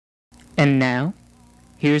And now,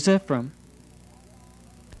 here's Efrom.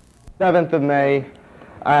 7th of May,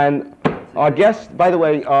 and our guest, by the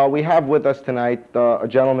way, we have with us tonight a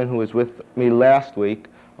gentleman who was with me last week,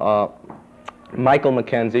 Michael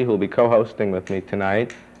McKenzie, who will be co-hosting with me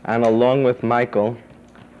tonight, and along with Michael,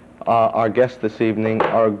 our guest this evening,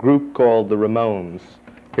 are a group called the Ramones.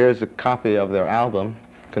 Here's a copy of their album.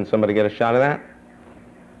 Can somebody get a shot of that?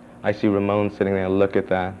 I see Ramones sitting there. Look at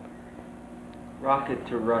that. Rocket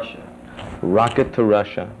to Russia. Rocket to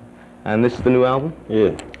Russia. And this is the new album?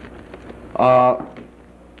 Yeah.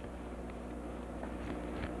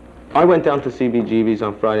 I went down to CBGB's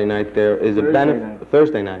on Friday night. There is a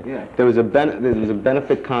Thursday night. Yeah. There was a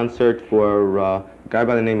benefit concert for a guy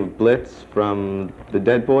by the name of Blitz from the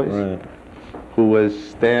Dead Boys, Right. who was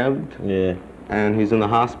stabbed. Yeah. And he's in the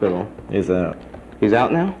hospital. He's out. He's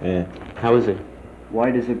out now? Yeah. How is he?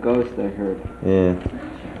 White as a ghost, I heard. Yeah.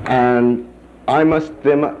 And I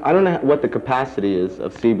don't know what the capacity is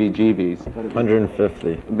of CBGB's.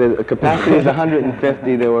 150. The capacity is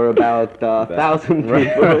 150. There were about 1,000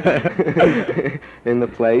 people in the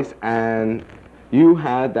place, and you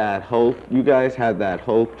guys had that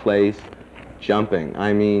whole place jumping.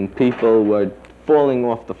 I mean, people were falling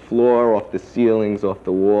off the floor, off the ceilings, off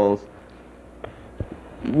the walls.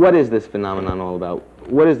 What is this phenomenon all about?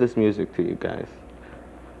 What is this music to you guys?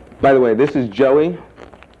 By the way, this is Joey,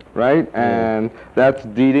 right? Yeah. And that's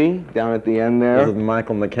Dee Dee down at the end there. This is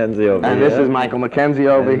Michael McKenzie over here. And this is Michael McKenzie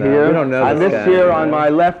over here. We don't know and this this guy, here on my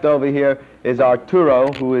left over here is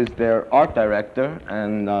Arturo, who is their art director.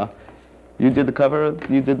 And you did the cover,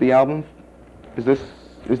 you did the album. Is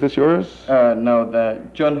this yours? No,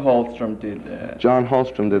 John Holstrom did that. John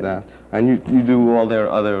Holstrom did that. And you do all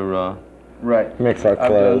their other... Right. Makes our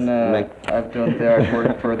clothes. I've done the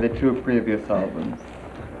artwork for the 2 previous albums.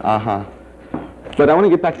 Uh-huh. But I want to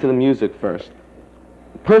get back to the music first.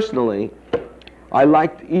 Personally, I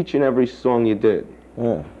liked each and every song you did.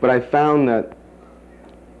 Yeah. But I found that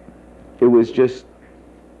it was just,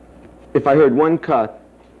 if I heard one cut,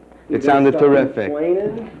 it sounded terrific.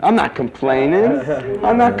 Complaining? I'm not complaining.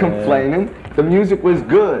 I'm not complaining. The music was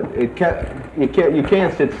good. You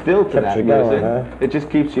can't sit still to that you music. going, huh? It just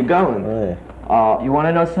keeps you going. Yeah. You want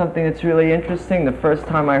to know something that's really interesting? The first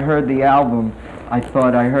time I heard the album, I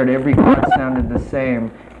thought I heard every chord sounded the same,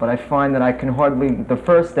 but I find that I can hardly, the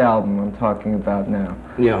first album I'm talking about now,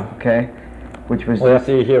 Yeah. okay? Which was Well, just,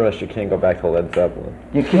 after you hear us, you can't go back to Led Zeppelin.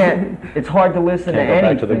 you can't, it's hard to listen Can't to go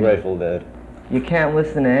anything. back to the Grateful Dead. You can't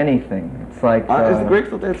listen to anything. It's like... Is the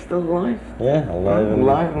Grateful Dead still alive? Yeah, alive and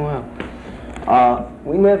Alive and well.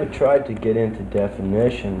 We never tried to get into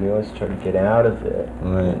definition. We always tried to get out of it.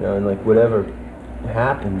 Right. You know, and like whatever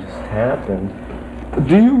happened just happened.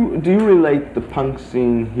 Do you relate the punk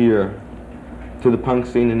scene here to the punk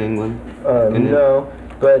scene in England? No,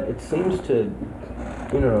 but it seems to,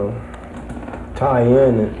 you know, tie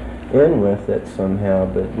in with it somehow.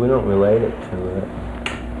 But we don't relate it to it.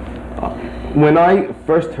 When I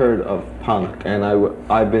first heard of punk, and I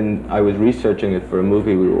was researching it for a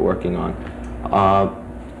movie we were working on,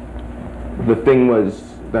 the thing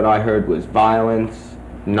that I heard was violence,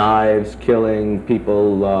 knives, killing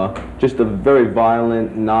people, just a very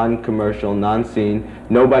violent, non-commercial, non-scene.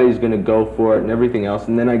 Nobody's going to go for it and everything else.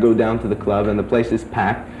 And then I go down to the club and the place is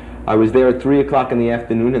packed. I was there at 3 o'clock in the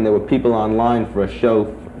afternoon and there were people online for a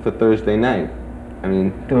show for Thursday night. I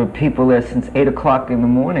mean, There were people there since 8 o'clock in the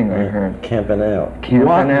morning, I heard. camping out. Camping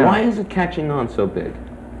out. why is it catching on so big?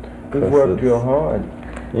 We've worked real hard.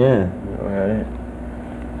 Yeah. At it.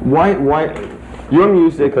 Why? Your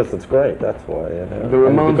music. Because it's great, that's why, you know. The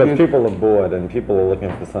Ramones And because music- people are bored and people are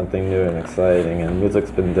looking for something new and exciting, and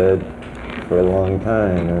music's been dead for a long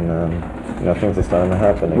time, and you know, things are starting to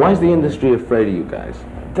happen. Why is the again. industry afraid of you guys?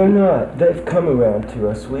 They're not. They've come around to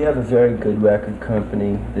us. We have a very good record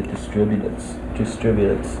company that distributes.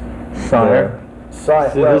 Sire.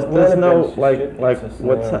 Sire. See, Well, there's no distributes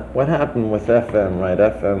us what happened with FM, right?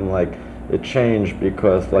 FM, like, it changed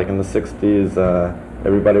because, like, in the 60s,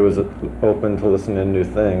 everybody was open to listening to new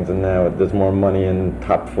things, and now there's more money in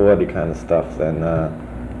top 40 kind of stuff than,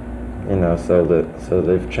 you know, so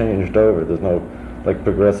they've changed over. There's no, like,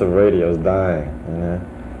 progressive radio's dying, you know,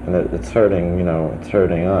 and it's hurting, you know, it's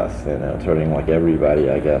hurting us, you know, it's hurting, like, everybody,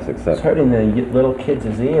 I guess, except... It's hurting the little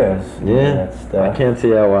kids' ears. Yeah, That stuff. I can't see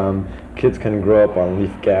how kids can grow up on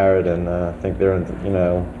Leaf Garrett and think they're, you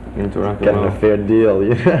know, Into rock and getting roll. a fair deal,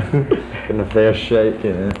 you know, getting a fair shake,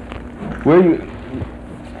 you know. Where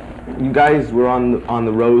you guys were on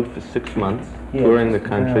the road for 6 months, Yeah, touring the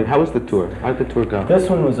country. yeah. How was the tour? How did the tour go? This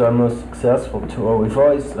one was our most successful tour. We've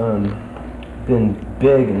always been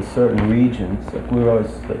big in certain regions. Like we were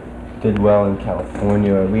always like did well in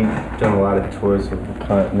California. We've done a lot of tours of the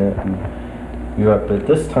continent and Europe, but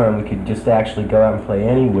this time we could just actually go out and play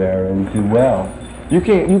anywhere and do well. You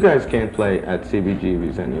guys can't play at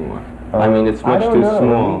CBGB's anymore. I mean, it's much I don't too know.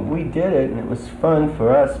 small. We did it and it was fun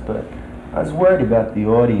for us, but I was worried about the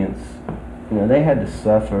audience. You know, they had to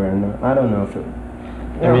suffer, and I don't know if it.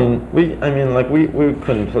 We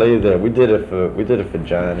couldn't play there. We did it for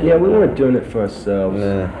Johnny. Yeah, we weren't doing it for ourselves.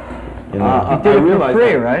 Nah, you know. You did it for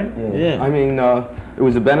free, right? Yeah. I mean, it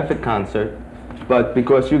was a benefit concert, but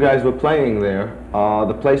because you guys were playing there,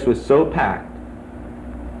 the place was so packed,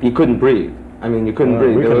 you couldn't breathe. I mean, you couldn't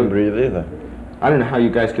breathe. We couldn't breathe either. I don't know how you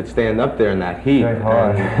guys could stand up there in that heat Very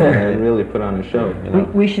hard. and really put on a show. You know,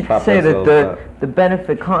 We should prop say that ourselves up. the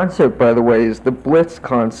benefit concert, by the way, is the Blitz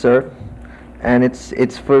concert, and it's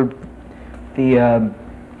for the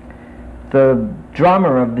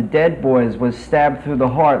drummer of the Dead Boys was stabbed through the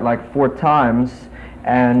heart like 4 times,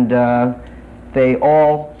 and they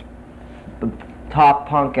all, the top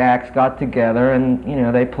punk acts got together, and you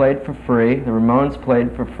know, they played for free. The Ramones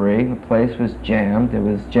played for free. The place was jammed. It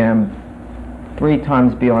was jammed 3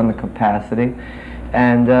 times beyond the capacity,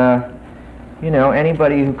 and you know,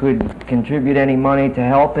 anybody who could contribute any money to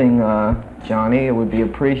helping Johnny, it would be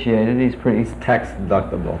appreciated. He's pretty Tax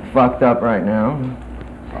deductible. fucked up right now.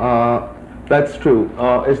 That's true.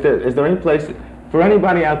 Is there any place for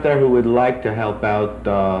anybody out there who would like to help out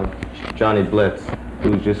Johnny Blitz,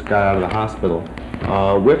 who just got out of the hospital?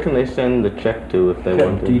 Where can they send the check to if they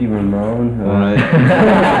want to? Dee Dee Ramone.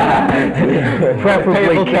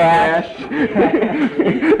 Preferably cash.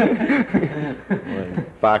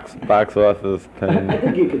 Box office I pen.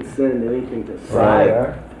 think you could send anything to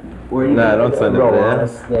Sire. Or you Nah, could don't send it roll there.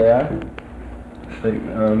 us there. But,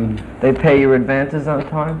 They pay your advances on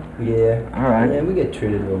time? yeah. All right. Yeah, we get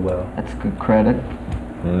treated real well. That's good credit.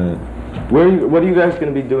 Right. What are you guys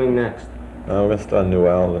going to be doing next? We're gonna start a new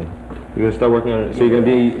album. You're going to start working on it. So you're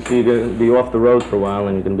going to be off the road for a while,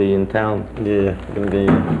 and you're going to be in town. Yeah, we're gonna be.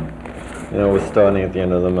 You know, we're starting at the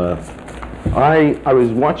end of the month. I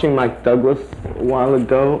was watching Mike Douglas a while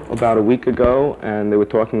ago, about a week ago, and they were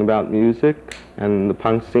talking about music and the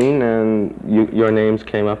punk scene, and your names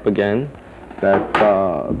came up again. That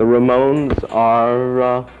the Ramones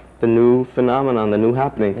are the new phenomenon, the new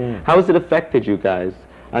happening. Mm. How has it affected you guys?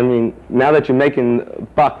 I mean, now that you're making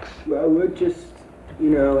bucks. Well, we're just,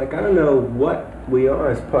 you know, like, I don't know what we are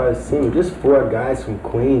as part of the scene. We're just 4 guys from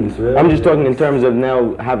Queens, really. I'm just talking in terms of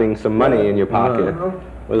now having some money in your pocket.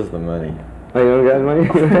 Where's the money? Oh, you don't got money?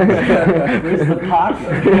 Where's the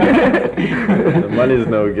pocket? The money's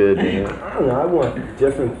no good, you know. I don't know, I want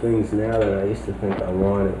different things now than I used to think I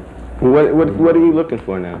wanted. What are you looking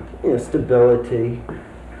for now? You know, stability.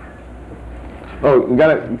 Oh, you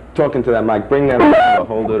gotta talk into that mic. Bring that up,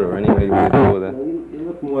 hold it, or any way you want to deal with it. You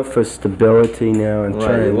look more for stability now and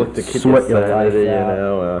try You to look to keep sweat your your life sanity, you out.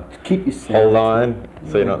 know. Keep your sanity. Hold on,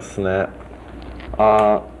 so you don't snap.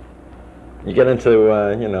 You get into,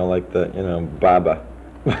 you know, like the, you know, Baba.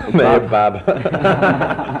 Mayor Baba.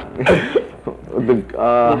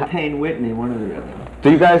 Payne Whitney, one of the other. Do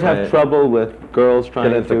you guys have Right. trouble with girls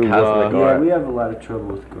trying into to? Catholic Yeah, art. we have a lot of trouble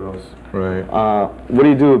with girls. Right. What do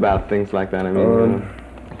you do about things like that? I mean,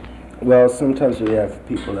 Well, sometimes we have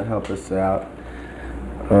people to help us out.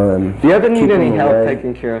 do you ever need keep any them help away.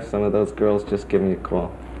 taking care of some of those girls? Just give me a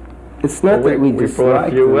call. It's not that we brought a dislike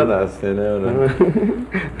few them. with us, you know.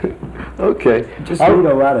 Okay. Just need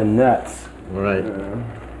a lot of nuts. Right.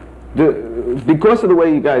 Because of the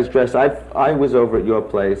way you guys dress, I was over at your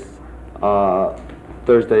place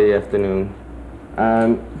Thursday afternoon,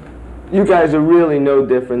 and you guys are really no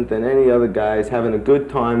different than any other guys, having a good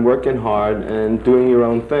time, working hard, and doing your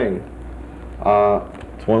own thing.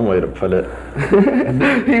 It's one way to put it.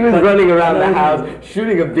 He was running around the house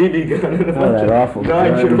shooting a BB gun at a bunch that of awful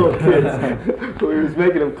 9-year-old kids. He was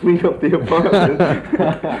making them clean up the apartment.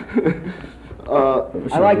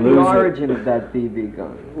 I like the origin of that BB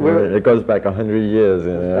gun. It goes back 100 years,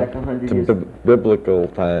 you know. back 100 to years. biblical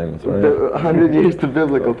times, right? 100 years to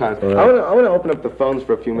biblical times. Right. I want to open up the phones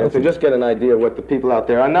for a few minutes and just get an idea of what the people out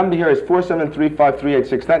there. Our number here is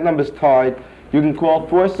 473-5386. That number's tied. You can call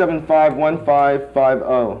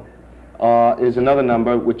 475-1550. Is another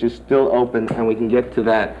number which is still open, and we can get to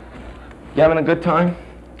that. You having a good time?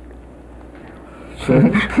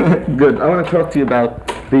 Good. I want to talk to you about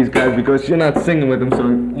these guys because you're not singing with them, so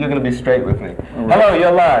you're going to be straight with me. Hello,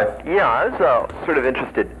 you're live. Yeah, I was sort of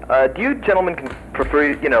interested. Do you gentlemen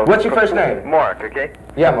prefer, you know... What's your first name? Mark, okay?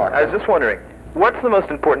 Yeah, Mark. I was just wondering, what's the most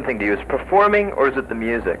important thing to you? Is performing or is it the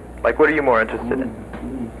music? Like, what are you more interested in?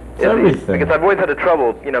 Everything. Because I've always had a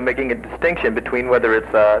trouble, you know, making a distinction between whether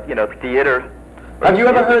it's, you know, theater Have you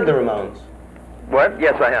ever heard the Ramones? What?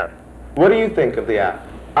 Yes, I have. What do you think of the act?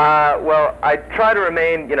 Well, I try to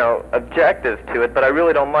remain, you know, objective to it, but I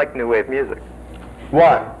really don't like new wave music.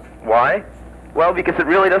 Why? Why? Well, because it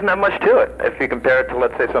really doesn't have much to it. If you compare it to,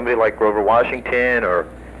 let's say, somebody like Grover Washington, or,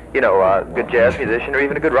 you know, a good jazz musician, or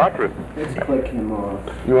even a good rock group. Let's click him off.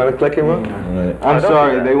 You want to click him up? Right. I'm don't do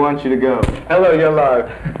sorry, that. they want you to go. Hello, you're live.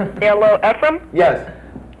 Hello, Efrom? Yes.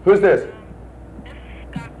 Who's this?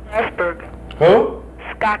 Lesberg. Who?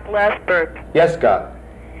 Scott Lesberg. Yes, Scott.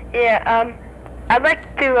 Yeah, I'd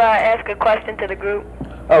like to ask a question to the group.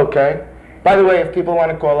 Okay. By the way, if people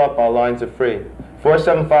want to call up, our lines are free.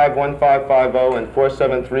 475-1550 and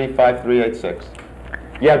 473-5386.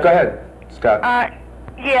 Yeah, go ahead, Scott.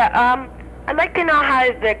 Yeah, I'd like to know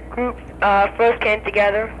how the group first came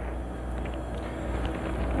together.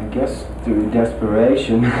 I guess through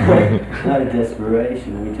desperation. Not a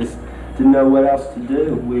desperation. We just didn't know what else to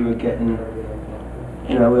do. We were getting,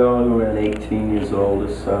 you know, we were only around 18 years old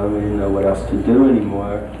or so. We didn't know what else to do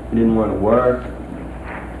anymore. We didn't want to work.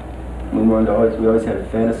 We always had a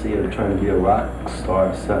fantasy of trying to be a rock star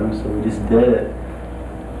or something, so we just did it.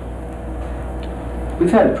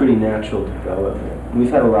 We've had a pretty natural development. We've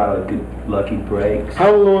had a lot of good, lucky breaks.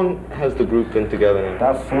 How long has the group been together now?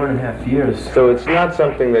 About 4.5 years. So it's not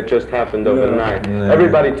something that just happened overnight. No.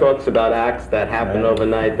 Everybody talks about acts that happen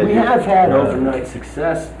overnight. That We you- have had overnight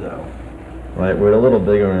success, though. Like, we're a little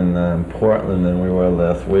bigger in Portland than we were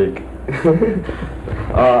last week.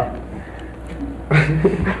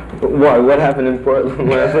 Why? What happened in Portland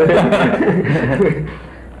last week?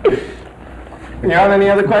 You have any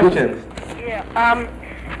other questions? Yeah,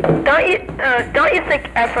 don't you think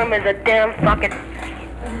Efrom is a damn fucking...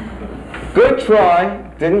 Good try.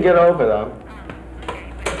 Didn't get over though.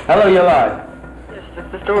 Hello, you're live. This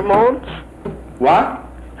is the Ramones? What?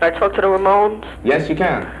 Can I talk to the Ramones? Yes, you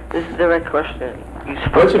can. This is the right question. You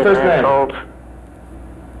What's your first name? assholes.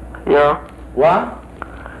 Yeah, What?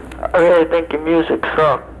 I really think your music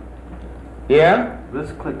sucks. Yeah?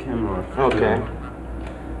 Let's click him off. Okay.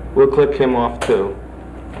 We'll click him off too.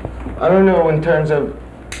 I don't know in terms of.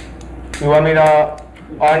 You want me to?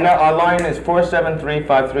 Our line is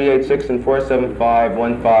 473-5386 and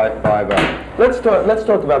 475-1550. Let's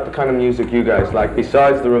talk about the kind of music you guys like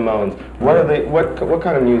besides the Ramones. What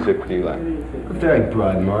kind of music do you like? Very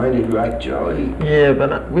broad-minded, right, Joey? Yeah,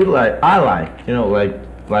 but I like, you know, like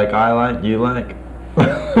I like, you like.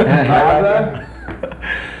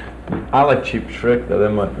 I like Cheap Trick, though. They're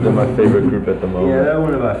my favorite group at the moment. Yeah, they're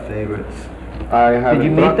one of our favorites. I haven't. Did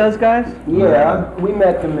you meet those guys? Yeah, we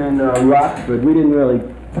met them in Rockford. We didn't really,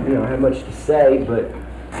 have much to say, but,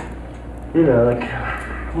 like,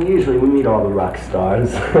 usually we meet all the rock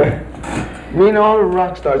stars. Me and all the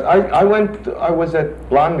rock stars. I was at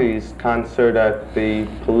Blondie's concert at the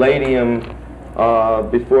Palladium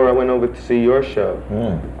before I went over to see your show.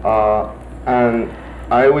 And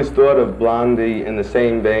I always thought of Blondie in the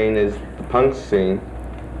same vein as the punk scene,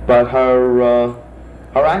 but her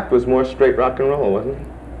act was more straight rock and roll, wasn't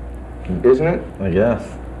it? Isn't it? I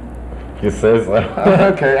guess. You say so.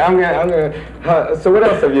 Okay, I'm gonna. So what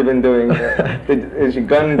else have you been doing? Is your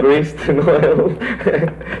gun greased and oiled?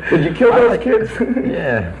 Did you kill those kids?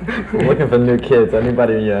 Yeah. I'm looking for new kids.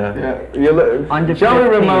 Anybody? Yeah. Under Joey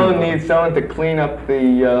 15. Ramone needs someone to clean up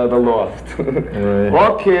the loft. Right.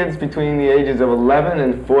 All kids between the ages of 11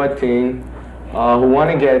 and 14 who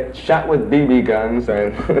want to get shot with BB guns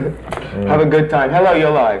and have a good time. Hello,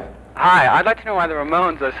 you're live. Hi, I'd like to know why the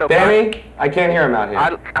Ramones are so Danny, I can't hear him out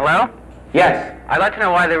here. Hello? Yes. I'd like to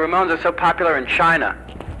know why the Ramones are so popular in China.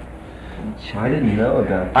 I didn't know about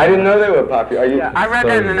that. I didn't know they were popular. Are you I read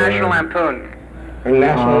that in the National Lampoon. in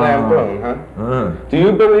National Lampoon, huh? Do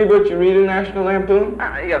you believe what you read in National Lampoon?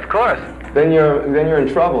 Yeah, of course. Then you're in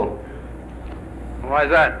trouble. Why is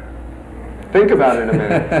that? Think about it a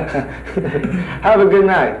minute. Have a good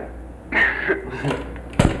night.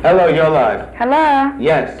 Hello, you're live. Hello?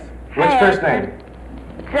 Yes. What's Hi, first Alfred. name?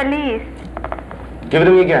 It's Elise. Give it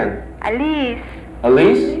to me again. Alice.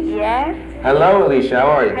 Elise? Yes? Hello, Alicia. How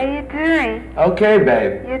are How you? you doing? Okay,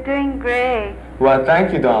 babe. You're doing great. Well,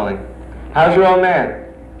 thank you, darling. How's your old man?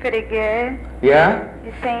 Pretty good. Yeah?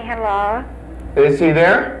 You saying hello? Is he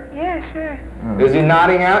there? Yeah, sure. Is he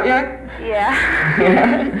nodding out yet? Yeah.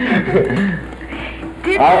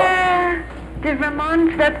 Did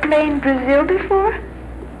Ramones that play in Brazil before?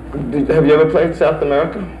 Have you ever played South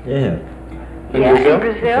America? Yeah. In Yeah, Brazil? in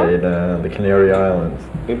Brazil. Played the Canary Islands.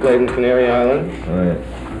 You played in Canary Islands? Right.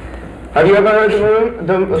 Have you ever heard the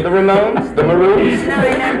Ramones? The Maroons? No,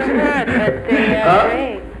 I never heard, but they are Huh?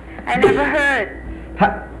 great. I never heard.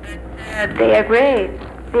 They are great.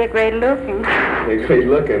 They're great looking. They're great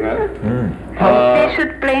looking, huh? They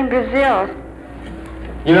should play in Brazil.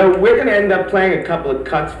 You know, we're going to end up playing a couple of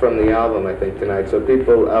cuts from the album, I think, tonight. So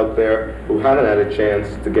people out there who haven't had a chance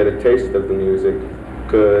to get a taste of the music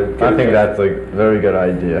could... I think that's a very good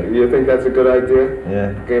idea. You think that's a good idea?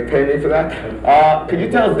 Yeah. Can you pay me for that? Could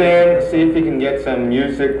you tell Dan, see if he can get some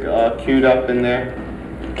music queued up in there?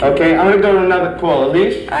 Okay, I'm going to go to another call.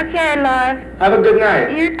 Elise? Okay, love. Have a good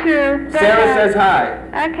night. You too. Bye-bye. Sarah says hi.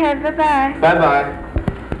 Okay, bye-bye. Bye-bye.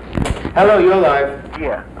 Hello, you're live.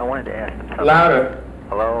 Yeah, I wanted to ask them something. Louder.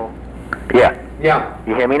 Hello? Yeah. Yeah.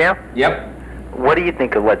 You hear me now? Yep. What do you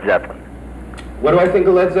think of Led Zeppelin? What do I think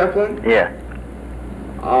of Led Zeppelin? Yeah.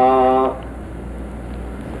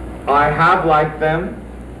 I have liked them,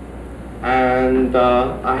 and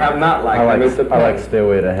I have not liked them. It I depends. like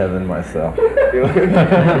Stairway to Heaven myself. All right,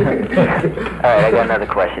 I got another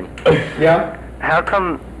question. Yeah? How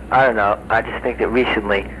come, I don't know, I just think that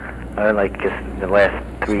recently, like just the last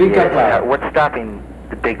 3 Speak years, up loud. what's stopping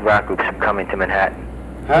the big rock groups from coming to Manhattan?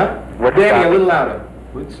 Huh? What's Danny, a stopping- little louder.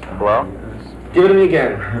 Hello? Give it to me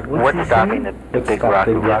again. What's stopping the big stop rock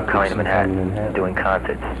big groups rock from coming to groups from coming to Manhattan, Manhattan? doing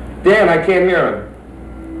concerts? Dan, I can't hear him.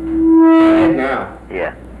 Now.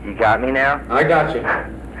 Yeah. You got me now? I got you.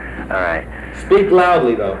 All right. Speak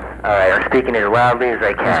loudly, though. All right, I'm speaking as loudly as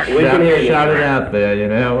I can. We can hear you. Shout it out there, you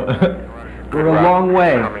know. We're a long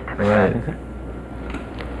way. Coming to Right. Manhattan.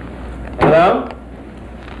 Hello?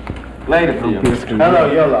 Later for you. Hello,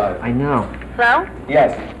 you're live. I know. Hello?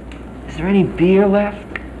 Yes. Is there any beer left?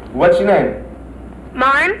 What's your name?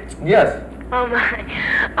 Mine? Yes. Oh my.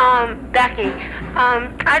 Becky.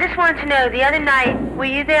 I just wanted to know, the other night, were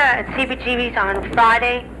you there at CBGB's on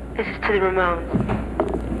Friday? This is to the Ramones.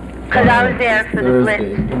 Because I was there for the Blitz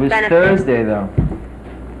It was benefit. Thursday, though.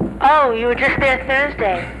 Oh, you were just there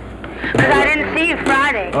Thursday. Because I didn't see you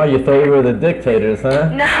Friday. Oh, you thought we were the dictators, huh?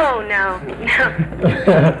 No.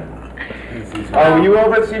 Oh, were you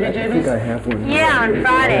over at I think I CBGB's? have one. Yeah, on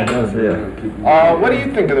Friday. Oh, dear. What do you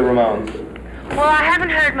think of the Ramones? Well, I haven't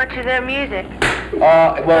heard much of their music.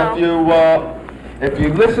 Well, if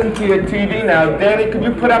you listen to your TV now, Danny, could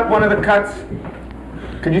you put up one of the cuts?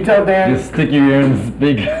 Could you tell Dan Just stick your ear in the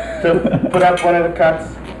speaker. to put up one of the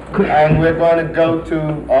cuts? And we're going to go to,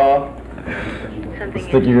 Something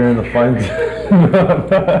Stick your ear in the fun.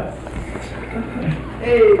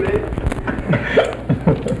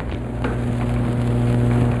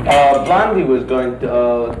 Blondie was going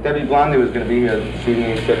to, Debbie Blondie was going to be here this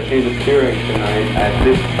evening, except she's appearing tonight at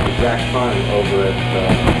this exact time over at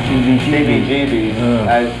CBGB's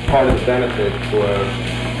as part of the benefit for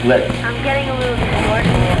Lit. I'm getting a little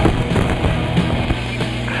distorted.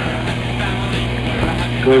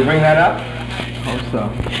 Can we bring that up? Hope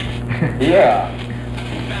so. Yeah.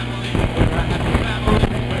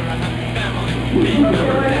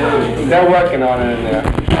 They're working on it in there.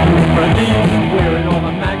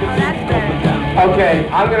 Okay,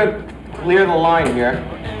 I'm gonna clear the line here.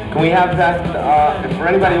 Can we have that, if for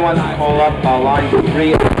anybody who wants to call up, line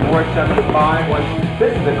 3 at 475.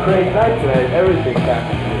 This is a great night today. Everything's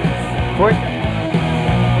happening.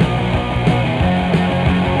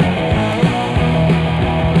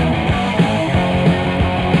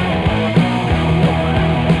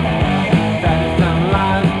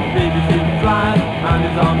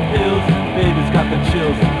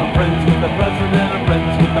 I'm friends with the president, I'm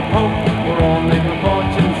friends with the pope. We're all making a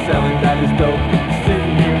fortune selling that is dope.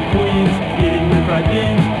 Sitting here in Queens, eating with fried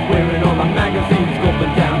beans, wearing all my magazines,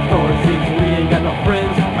 gulping down store seats. We ain't got no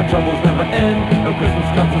friends, our troubles never end. No Christmas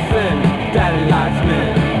comes to sin, daddy likes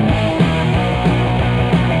men.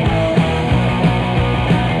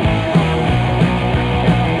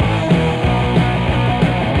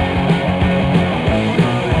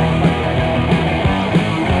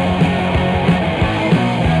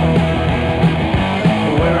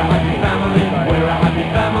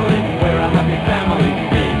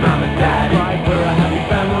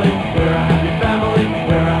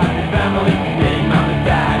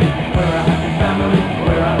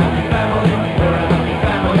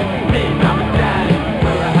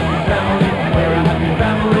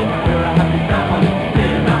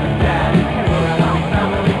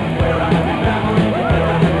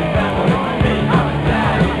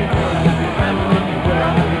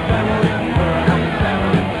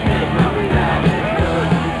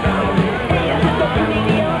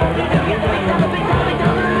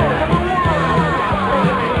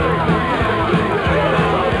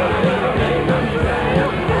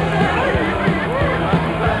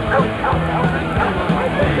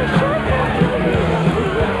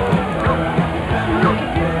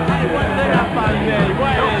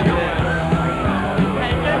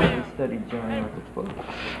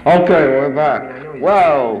 Okay, we're back.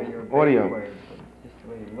 Well, audio.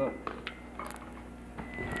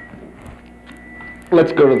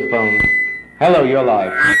 Let's go to the phone. Hello, you're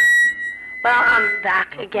live. Well, I'm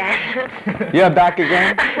back again. You're back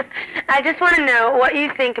again? I just want to know what you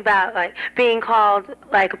think about like being called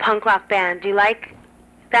like a punk rock band. Do you like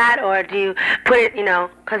that, or do you put it, you know,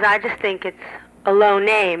 because I just think it's a low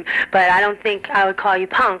name, but I don't think I would call you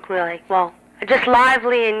punk, really. Well, just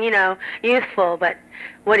lively and, you know, youthful, but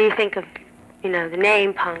what do you think of, you know, the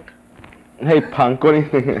name punk? Hey, punk, what do you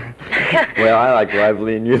think? Well, I like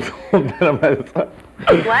lively and youthful better myself.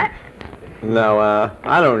 What? No,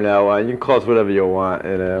 I don't know. You can call us whatever you want,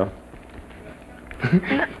 you know.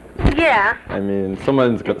 Yeah. I mean,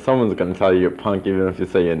 someone's gonna tell you you're punk even if you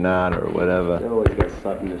say you're not or whatever. They always got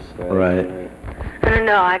something to say. Right. I don't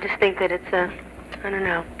know. I just think that it's a, I don't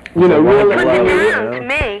know. You know, really, It puts it down to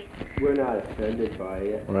me. We're not offended by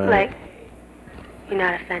it. Right. Like, you're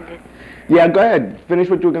not offended. Yeah, go ahead. Finish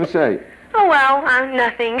what you were going to say. Oh, well,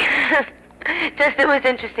 nothing. Just it was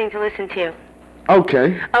interesting to listen to.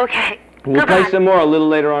 Okay. Okay. We'll play some more a little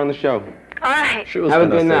later on in the show. All right. She was Have a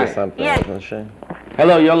gonna good say night. something, Yeah. wasn't she?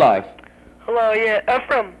 Hello, you're live. Hello, yeah,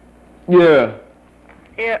 Efrom. Yeah.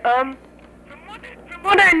 Yeah, from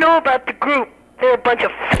what I know about the group, they're a bunch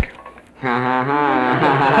of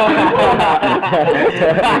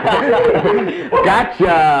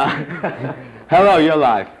Gotcha. Hello, you're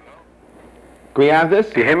live. Can we have this?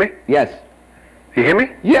 Do you hear me? Yes. You hear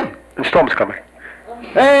me? Yeah. The storm's coming.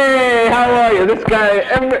 Hey, how are you? This guy,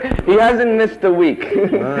 he hasn't missed a week. He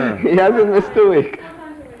hasn't missed a week.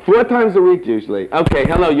 4 times a week usually. Okay,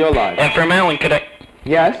 hello, you're live. Efrom Allen, could I?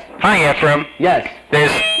 Yes? Hi, Efrom. Yes.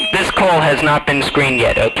 This call has not been screened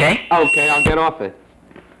yet, okay? Okay, I'll get off it.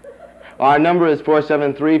 Our number is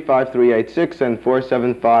 473-5386 and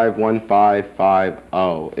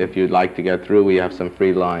 475-1550. If you'd like to get through, we have some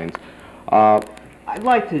free lines. I'd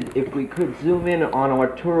like to, if we could, zoom in on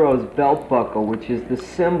Arturo's belt buckle, which is the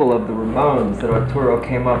symbol of the Ramones that Arturo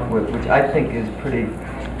came up with, which I think is pretty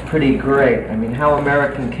great. I mean, how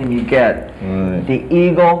American can you get? Right. The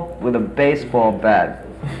eagle with a baseball bat.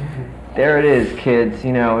 There it is, kids.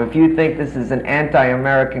 You know, if you think this is an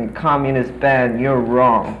anti-American communist band, you're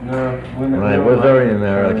wrong. No, Right, we're very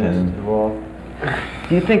American.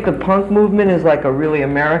 Do you think the punk movement is like a really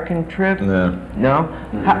American trip? No. No?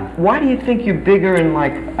 Why do you think you're bigger in,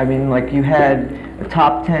 like, I mean, like you had a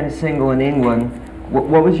top 10 single in England.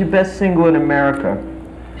 What was your best single in America?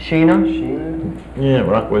 Sheena? Yeah,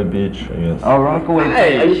 Rockaway Beach, I guess. Oh, Rockaway Beach.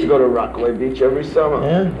 Hey, I used to go to Rockaway Beach every summer.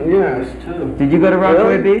 Yeah? Yes. Did you go to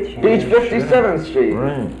Rockaway Really? Beach? Beach 57th Street.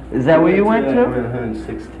 Right. Is that where you went to?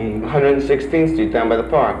 116. 116th Street down by the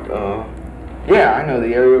park. Yeah, I know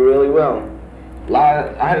the area really well.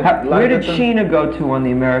 Where did Sheena go to on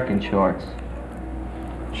the American charts?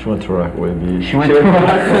 She went to Rockaway Beach. She went to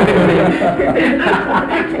Rockaway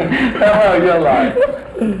Hello, you're live.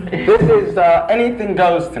 This is anything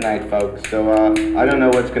goes tonight, folks. So I don't know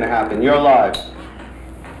what's gonna happen. You're live.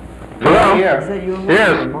 Hello? Here. Is that your Yes.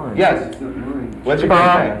 or mine? Yes. What's your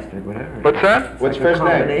first name? What's that? What's your first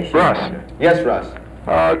name? Russ. Yes, Russ.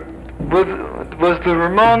 Was the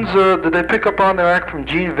Ramones, did they pick up on their act from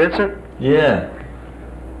Gene Vincent? Yeah.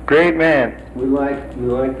 Great man. We like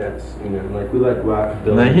that, you know, like we like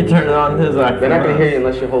rockabilly. Now he turned it on his act. They're not gonna hear you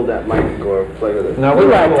unless you hold that mic or play with it. No, we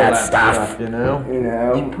like that stuff, you know? You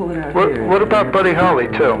know. Pull it out here. What about Buddy Holly,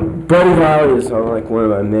 too? Buddy Holly is like one of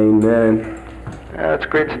my main men. Yeah, that's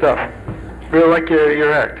great stuff. Really like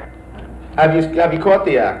your act. Have you caught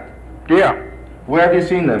the act? Yeah. Where have you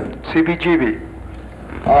seen them? CBGB.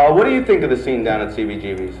 What do you think of the scene down at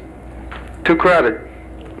CBGB's? Too crowded.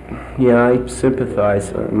 Yeah, I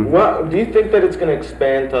sympathize. What do you think that it's going to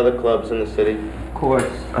expand to other clubs in the city? Of course.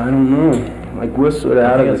 I don't know. Like we're sort of I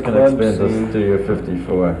out think of it's the going to club expand scene. to Studio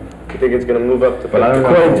 54. You think it's going to move up to? But I don't know.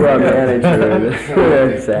 According to our manager,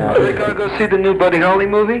 it's Are they gonna go see the new Buddy Holly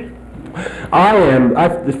movie? I am.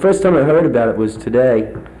 The first time I heard about it was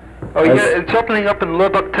today. Oh yeah, it's opening up in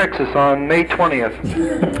Lubbock, Texas on May 20th.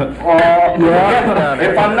 Yeah.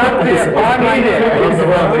 If I'm not there, I'm right there.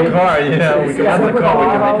 The car, yeah. We can have the car. We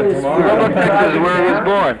can make it tomorrow. Lubbock, Texas, where he was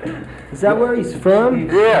born. Is that where he's from?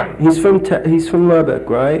 Yeah. He's from Lubbock,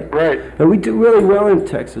 right? Right. And we do really well in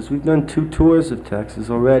Texas. We've done 2 tours of Texas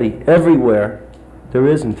already. Everywhere there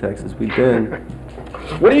is in Texas, we've been.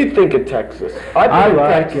 What do you think of Texas? I I've been to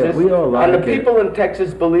like Texas, it. We all like and the it. people in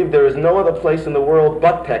Texas believe there is no other place in the world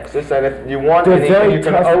but Texas, and if you want They're anything, very you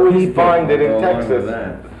can tough always people. find it in Go along with Texas.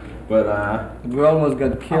 that. But We almost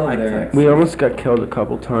got killed there. We almost got killed a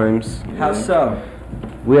couple times. How so?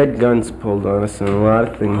 We had guns pulled on us and a lot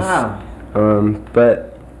of things. Wow.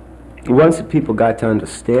 But once the people got to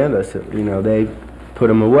understand us, you know, they put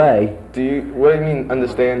them away. What do you mean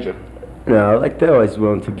understand you? No, like they're always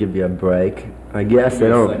willing to give you a break. I guess they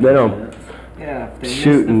don't Yeah, if they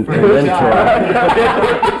shoot and miss the first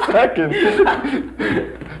enter. Second.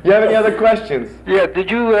 You have any other questions? Yeah, did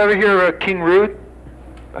you ever hear King Rude?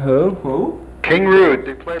 Who? King Rude.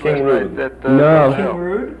 They played King last Rude. night at No. King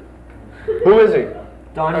Rude? Who is he?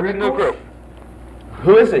 Don That's a new group.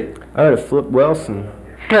 Who is he? I heard of Flip Wilson.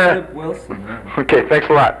 Flip Wilson. Yeah. Okay, thanks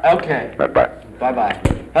a lot. Okay. Bye-bye. Bye-bye.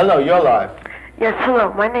 Hello, you're live. Yes,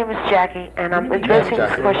 hello. My name is Jackie, and I'm addressing this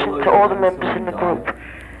Jackie. question to all the members in the group.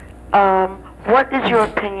 What is your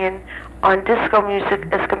opinion on disco music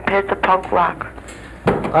as compared to punk rock?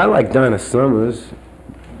 I like Dinah Summers.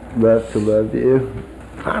 Love to Love You.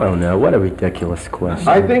 I don't know. What a ridiculous question.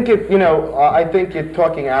 I think I think you're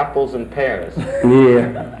talking apples and pears.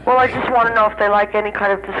 Yeah. Well, I just want to know if they like any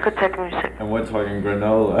kind of discotheque music. And we're talking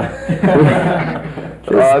granola.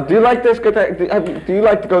 Do you like discotheque? Do you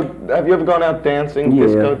like to go? Have you ever gone out dancing? Yeah.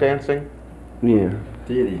 Disco dancing? Yeah.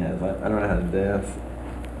 Dee has. I don't know how to dance.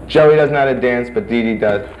 Joey doesn't know how to dance, but Dee Dee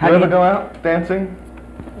does. You ever go out dancing?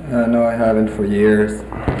 No, I haven't for years.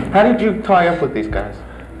 How did you tie up with these guys?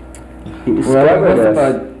 Well, it was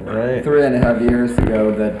about Right. 3.5 years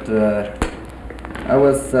ago that I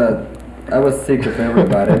was sick of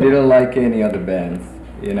everybody. I didn't like any other bands,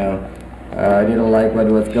 you know. I didn't like what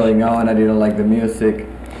was going on. I didn't like the music.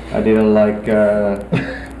 I didn't like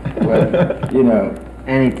what, you know,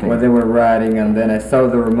 Anything. what they were writing. And then I saw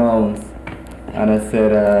the Ramones, and I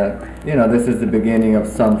said, you know, this is the beginning of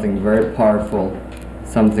something very powerful,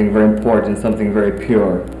 something very important, something very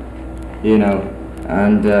pure, you know.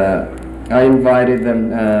 And I invited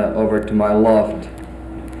them over to my loft,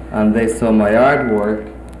 and they saw my artwork.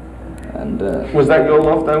 And Was that your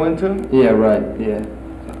loft I went to? yeah, right, yeah.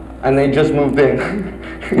 And they just moved in.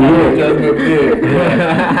 Yeah, just moved in.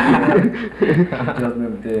 Yeah. Just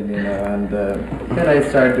moved in, you know, and then I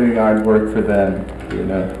started doing artwork for them, you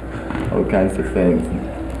know, all kinds of things.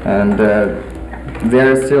 And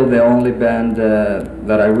they're still the only band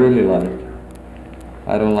that I really like.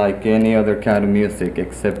 I don't like any other kind of music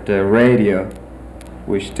except radio,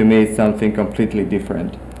 which to me is something completely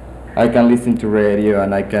different. I can listen to radio,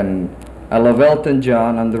 and I love Elton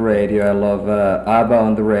John on the radio, I love ABBA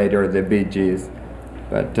on the radio, or the Bee Gees,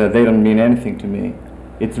 but they don't mean anything to me.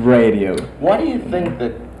 It's radio. Why do you think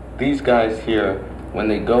that these guys here, when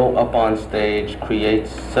they go up on stage, create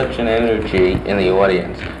such an energy in the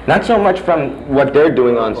audience? Not so much from what they're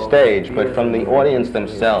doing on stage, but from the audience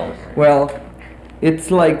themselves. Well, it's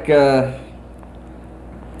like the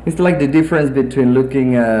difference between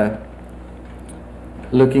looking at,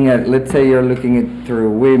 let's say you're looking at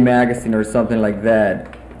through Wii magazine or something like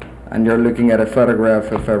that, and you're looking at a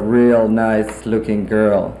photograph of a real nice looking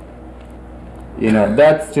girl. You know,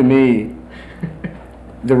 that's to me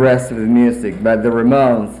the rest of the music. But the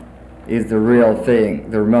Ramones is the real thing.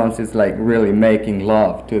 The Ramones is like really making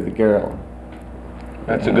love to the girl.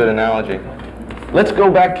 That's a good analogy. Let's go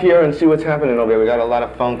back here and see what's happening over here. We got a lot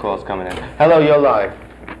of phone calls coming in. Hello, you're live.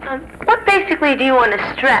 What basically do you want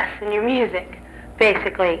to stress in your music?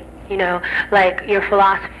 Basically, you know, like your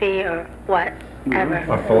philosophy or whatever.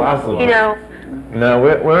 Our philosophy. You know. No,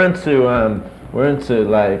 we're into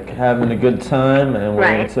like having a good time, and we're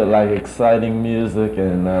Right. into like exciting music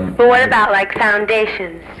and. But what about like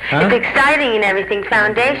foundations? Huh? It's exciting and everything,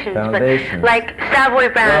 foundations. Foundations. But like Savoy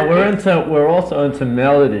Brown. Well, we're also into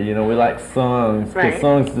melody. You know, we like songs. Right. Because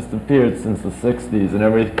songs disappeared since the '60s and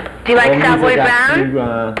everything. Do you like All music Savoy got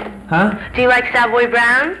Brown? to, huh? Do you like Savoy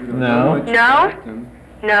Brown? No. No?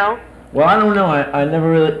 No? Well, I don't know. I never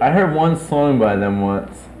really. I heard one song by them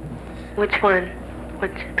once. Which one?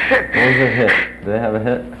 Which? What was a hit? Did they have a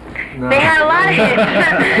hit? They had a lot of hits.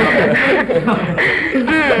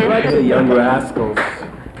 I like the Young Rascals.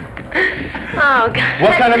 Oh, God.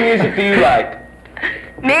 What kind of music do you like?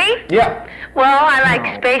 Me? Yeah. Well, I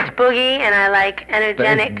like Space Boogie and I like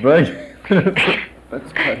Energetic.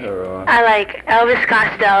 Let's cut her off. I like Elvis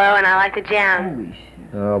Costello and I like the Jam.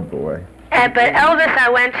 Oh boy. But Elvis I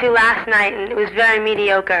went to last night and it was very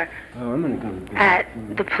mediocre Oh, I'm gonna go. at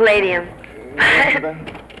the Palladium.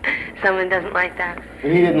 Someone doesn't like that. He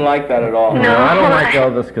didn't like that at all. No. I don't like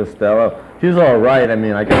Elvis Costello. He's all right. I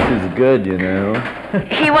mean, I guess he's good, you know.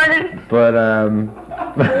 He wasn't. But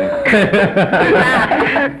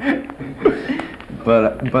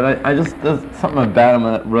but I just there's something about him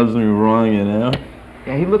that rubs me wrong, you know.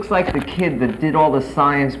 Yeah, he looks like the kid that did all the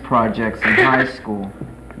science projects in high school,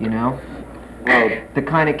 you know? The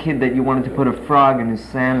kind of kid that you wanted to put a frog in his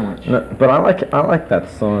sandwich. No, but I like that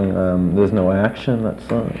song. There's no action. That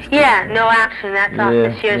song. Yeah, No Action. That's off Yeah,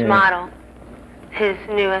 this year's yeah. model. His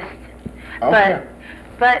newest. Okay.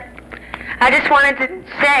 But I just wanted to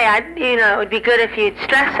say, it would be good if you'd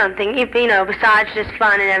stress something, besides just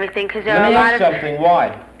fun and everything, because there are a lot of... Let me ask something.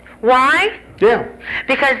 Why? Why? Yeah.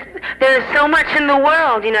 Because there's so much in the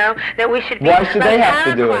world, that we should be... Why should they have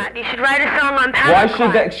to do it? You should write a song on paraquat. Why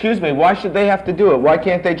should they, excuse me, why should they have to do it? Why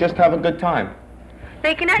can't they just have a good time?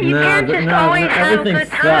 You can't just always have a good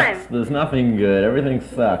time. Sucks. There's nothing good. Everything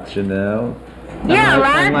sucks, Yeah, a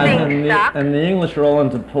lot of things suck. And the English are all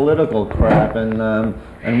into political crap, and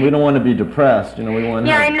we don't want to be depressed, we want.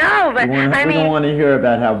 Yeah, I know, but we don't want to hear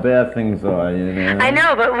about how bad things are, I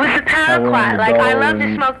know, but with the paraquat, I love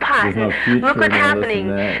to smoke pot. Look what's happening.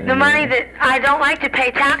 The money that I don't like to pay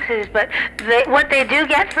taxes, but what they do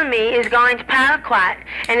get from me is going to paraquat,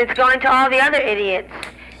 and it's going to all the other idiots.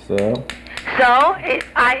 So. So,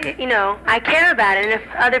 I care about it, and if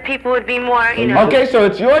other people would be more, Okay, so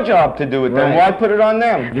it's your job to do it then. Why put it on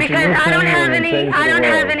them? Because I don't have any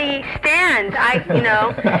stand.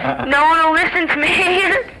 No one will listen to me.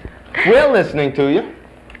 We're listening to you.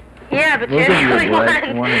 Yeah, but you're the only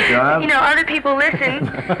one. Want a job? Other people listen.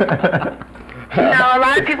 A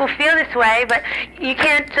lot of people feel this way, but you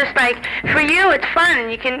can't just for you it's fun, and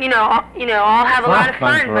you can, all have a lot of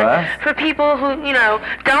fun. But for people who,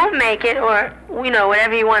 don't make it, or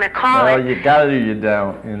whatever you want to call it. Well, you got it or you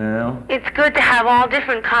don't, It's good to have all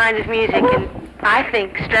different kinds of music, and I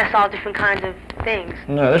think stress all different kinds of things.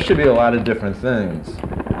 No, there should be a lot of different things.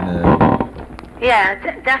 Yeah,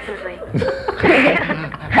 definitely.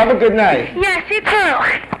 Have a good night. Yes, you too.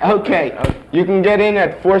 Okay, you can get in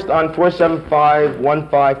at on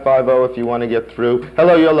 475-1550 if you want to get through.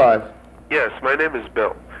 Hello, you're live. Yes, my name is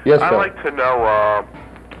Bill. Yes, Bill. I'd like to know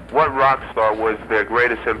what rock star was their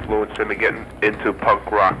greatest influence in getting into punk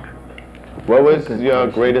rock? What was your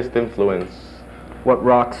greatest influence? What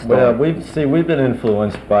rock star? Well, we've been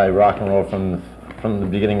influenced by rock and roll from the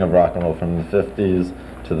beginning of rock and roll, from the 50s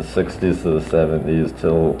to the 60s to the 70s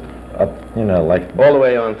till up, all the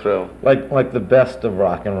way on through. Like the best of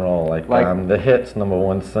rock and roll, like the hits,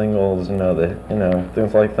 #1 singles,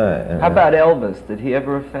 things like that. How about Elvis? Did he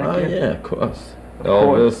ever affect you? Yeah, of course.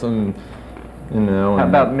 Elvis and How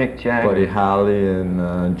about Mick Jagger? Buddy Holly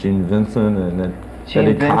and Gene Vincent and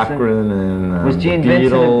Eddie Cochran and was Gene the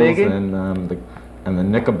Vincent Beatles a biggie? and the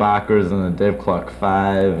Knickerbockers and the Dave Clark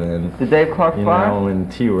Five and the Dave Clark Five,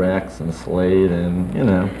 and T-Rex and Slade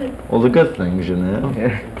and all the good things,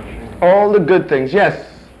 Yeah. All the good things, yes.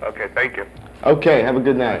 Okay, thank you. Okay, have a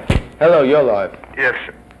good night. Hello, you're live. Yes,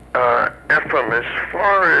 Efrom, as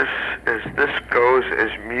far as this goes as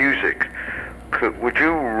music, would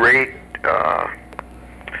you rate,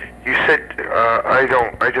 you said,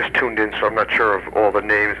 I just tuned in, so I'm not sure of all the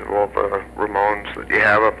names of all the Ramones that you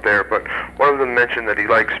have up there, but one of them mentioned that he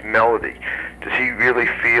likes melody. Does he really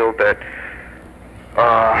feel that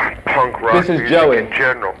punk rock music in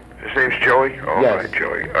general, his name's Joey? Oh, yes. Hi,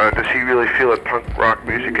 Joey. Does he really feel that punk rock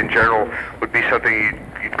music in general would be something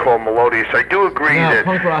you'd call melodious? I do agree that,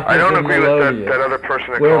 I don't agree with that other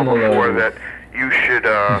person that called before that you should,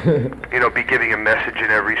 be giving a message in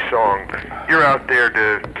every song. You're out there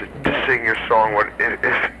to sing your song.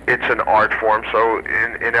 If it's an art form, so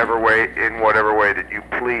in whatever way that you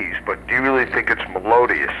please. But do you really think it's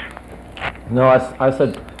melodious? No, I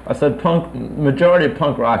said punk. Majority of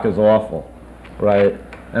punk rock is awful, right?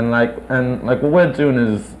 And like what we're doing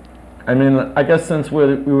is, I guess since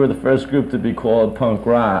we were the first group to be called punk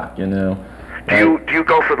rock, Do you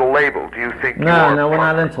go for the label? Do you think? No, we're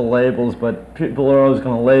not into labels, but people are always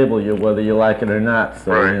going to label you whether you like it or not.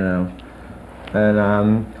 So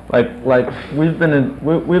and we've been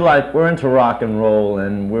we're into rock and roll,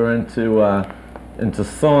 and we're into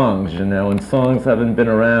songs, and songs haven't been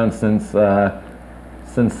around since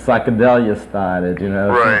psychedelia started,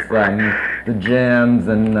 since the jams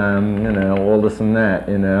and all this and that,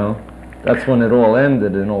 That's when it all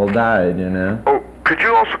ended and all died, Oh. Could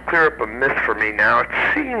you also clear up a myth for me now? It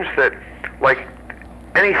seems that,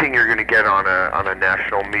 anything you're going to get on a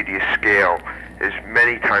national media scale is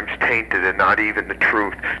many times tainted and not even the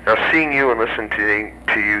truth. Now, seeing you and listening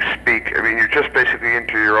to you speak, you're just basically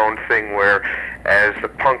into your own thing, where as the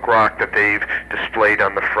punk rock that they've displayed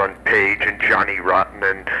on the front page and Johnny Rotten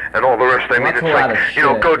and all the rest, it's like,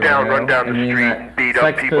 go down, run down the street and beat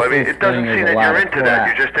up people. It doesn't seem that you're into that.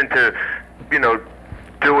 You're just into,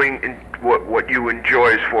 doing what you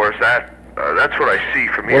enjoy as far as that. That's what I see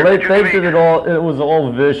from here. Well, they did it all. It was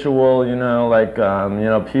all visual,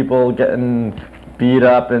 people getting beat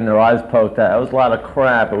up and their eyes poked out. It was a lot of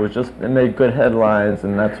crap. It made good headlines,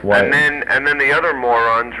 and that's why. And then the other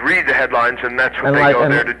morons read the headlines, and that's what they go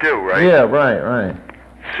there to do, right? Yeah, right.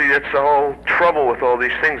 see, that's the whole trouble with all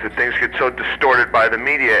these things, that things get so distorted by the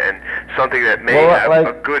media, and something that may have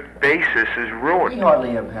a good basis is ruined. We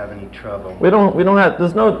hardly ever have any trouble. We don't have,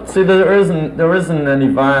 there's no, see, there isn't any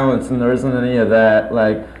violence, and there isn't any of that.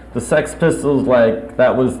 Like, the Sex Pistols, like,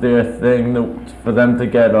 that was their thing for them to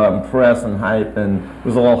get press and hype, and it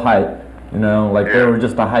was all hype, you know, like they were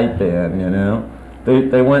just a hype band, you know.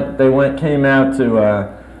 Came out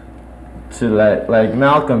to like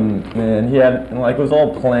Malcolm, and he had, like, it was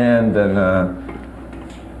all planned, and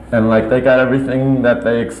like they got everything that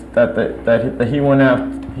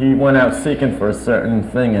he went out seeking for a certain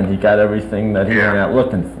thing, and he got everything that he went out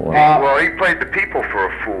looking for. Well, he played the people for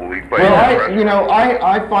a fool. He played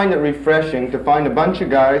I find it refreshing to find a bunch of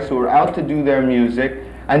guys who are out to do their music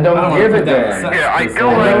and don't give a damn. Yeah, I do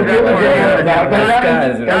like that.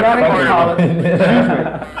 They're not into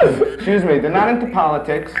politics. Excuse me, they're not into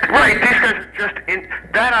politics. Right, these guys are just in,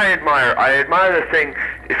 that I admire. I admire the thing,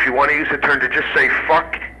 if you want to use the term, to just say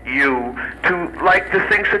fuck you, to like the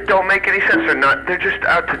things that don't make any sense. They're just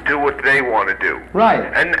out to do what they want to do. Right.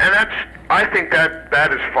 And that's, I think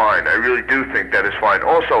that is fine. I really do think that is fine.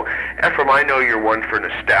 Also, Efrom, I know you're one for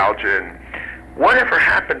nostalgia, and whatever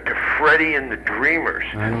happened to Freddie and the Dreamers?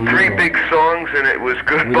 3 big songs and it was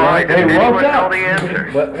goodbye. Did anyone know the answer?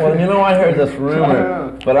 Well, you know, I heard this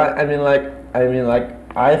rumor, but I mean,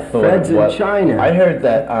 I thought Fred's in China. I heard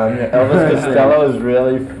that Elvis Costello is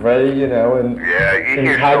really Freddie, you know, and yeah, you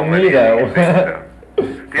hear so many incognito.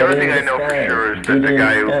 The only thing I know for sure is that the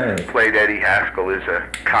guy who played Eddie Haskell is a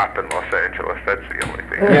cop in Los Angeles. That's the only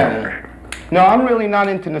thing. Yeah. No, I'm really not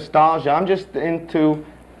into nostalgia. I'm just into,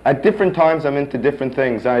 at different times, I'm into different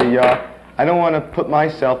things. I don't want to put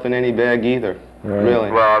myself in any bag either. Right. Really.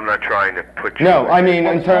 Well, I'm not trying to put you. No, I mean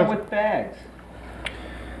in terms. with bags?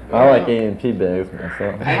 I like A&P bags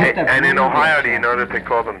myself. And in Ohio, do you know that they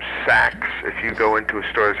call them sacks? If you go into a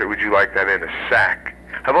store and say, would you like that in a sack?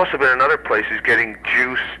 I've also been in other places getting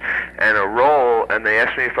juice and a roll, and they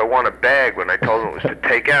asked me if I want a bag when I told them it was to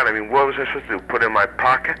take out. I mean, what was I supposed to do, put in my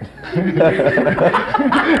pocket? Twice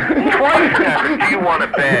happened, do you want a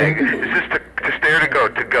bag? Is this just there to go?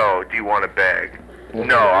 To go, do you want a bag?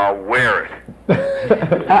 No, I'll wear it.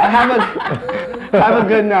 Have a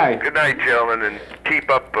good night. Good night, gentlemen, and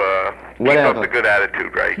keep up the good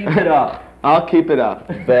attitude, right? Keep it up. I'll keep it up.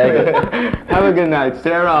 Have a good night,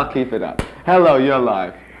 Sarah. I'll keep it up. Hello, you're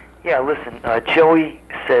live. Yeah, listen, Joey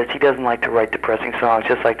says he doesn't like to write depressing songs,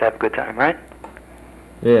 just like to have a good time, right?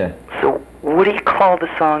 Yeah. So, what do you call the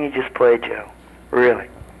song you just played, Joe? Really?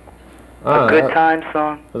 A good time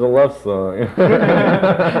song? It's a love song.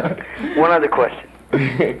 One other question.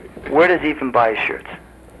 Where does Ethan buy his shirts?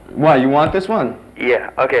 Why, you want this one? Yeah,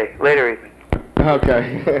 okay, later Ethan.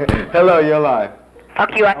 Okay. Hello, you're live.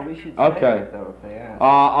 Fuck you. Okay.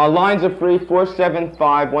 Our lines are free,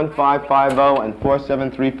 475-1550 and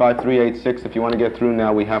 473-5386. If you want to get through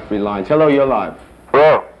now, we have free lines. Hello, you're live.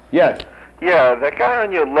 Hello? Yes. Yeah, that guy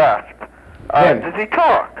on your left, does he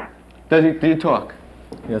talk? Do you talk?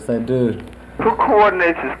 Yes, I do. Who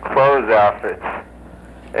coordinates his clothes outfits?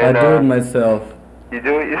 And, I do it myself. You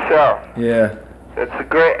do it yourself? Yeah. That's a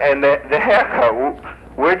great, and the haircut,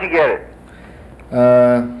 where'd you get it?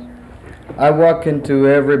 I walk into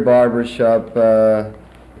every barber shop.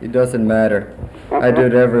 It doesn't matter. I do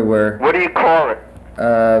it everywhere. What do you call it?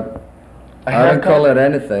 I don't call it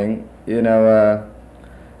anything. You know,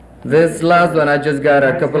 this last one I just got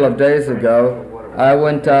a couple of days ago. I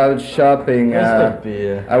went out shopping.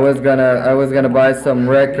 I was gonna buy some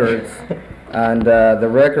records, and the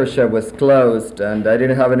record shop was closed, and I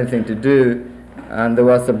didn't have anything to do. And there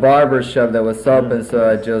was a barber shop that was open, so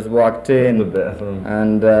I just walked in,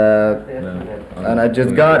 and I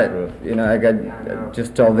just got it. You know, I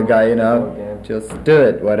just told the guy, you know, just do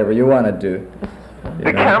it, whatever you want to do.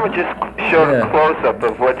 The camera just showed a close-up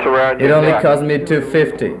of what's around your neck. It only neck. cost me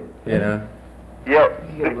 $250, you know. Yeah,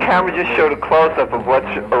 the camera just showed a close-up of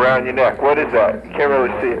what's around your neck. What is that? You can't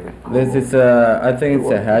really see it. This is I think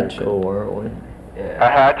it's a hatchet. A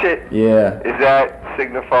hatchet? Yeah. Is that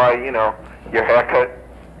signify, you know, your haircut?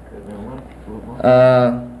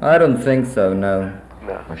 I don't think so, no.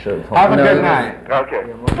 Have a good night. Okay.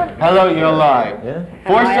 Hello, you're live.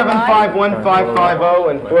 475-1550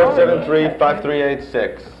 and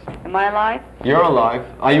 473-5386. Am I alive? You're alive.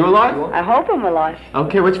 Are you alive? I hope I'm alive.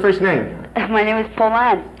 Okay, what's your first name? My name is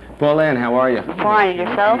Pauline. Pauline, how are you? Fine, and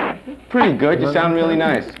yourself? Pretty good. You sound really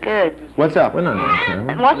nice. Good. What's up? What's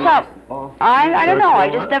up? I don't know. I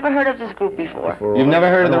just never heard of this group before. You've never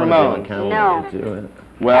heard of the Ramones? No.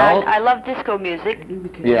 Well, I love disco music.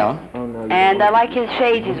 Yeah. And I like his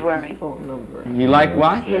shades he's wearing. You like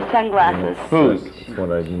what? His sunglasses. Whose?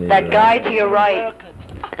 That guy to your right.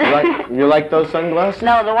 You like those sunglasses?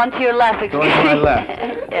 No, the one to your left. The one to my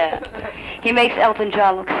left. Yeah. He makes Elton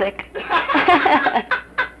John look sick.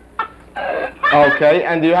 Okay,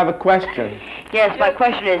 and do you have a question? Yes, my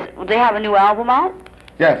question is, will they have a new album out?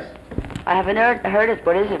 Yes. I haven't heard it.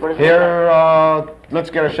 What is it? What is it? Here, let's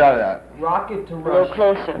get a shot of that. Rocket to A little Russia.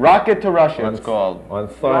 closer. Rocket to Russia, it's called. On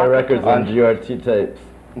Sire Records and GRT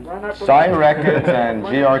tapes. Sire Records and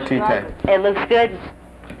GRT tape. It looks good.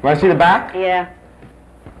 Want to see the back? Yeah.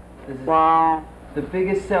 This is Wow. the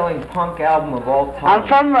biggest selling punk album of all time. I'm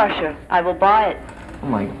from Russia. I will buy it. Oh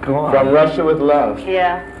my God. From Russia with love.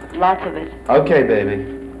 Yeah, lots of it. Okay, baby.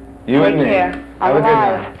 You Take and me. care. Have I'm a good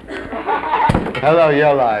alive. night. Hello,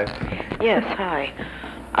 you're live. Yes, hi.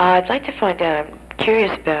 I'd like to find out, I'm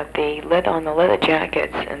curious about the leather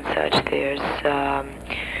jackets and such. There's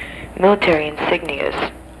military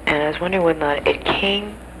insignias, and I was wondering whether or not it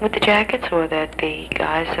came with the jackets or that the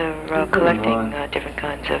guys are collecting different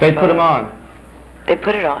kinds of... They put them on. They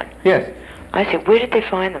put it on? Yes. I see. Where did they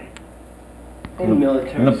find them?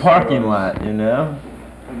 In the parking lot, you know?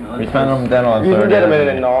 We found them down on You can 3rd get them Avenue.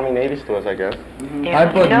 in the Army Navy stores, I guess. Yeah. I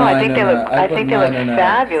bought No, mine I think they in look. a- I think they look mine in a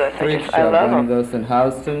fabulous. thrift I shop, love one of them. those in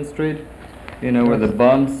Houston Street. You know where the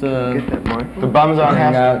bums The bums on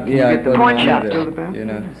hang half. out. Yeah, I bought Porn mine shop. there, you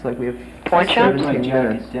know. It's like we have Porn shops? I jot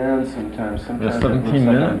it down sometimes. Sometimes There's it looks 17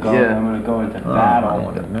 like minutes? I'm going to go into battle.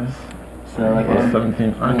 Oh, goodness. So like Well,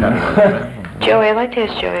 17. Okay. Joey, I'd like to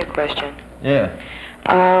ask Joey a question. Yeah.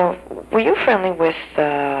 Were you friendly with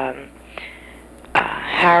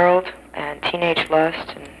Harold and Teenage Lust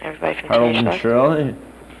and everybody from Harold Teenage and Lust? Shirley?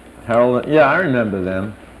 Harold, yeah, I remember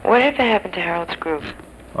them. Whatever happened to Harold's group?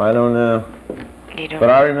 I don't know. You don't But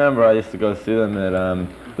I remember I used to go see them at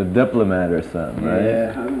the Diplomat or something, right?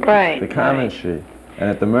 Yeah. Right. The Comment Sheet. And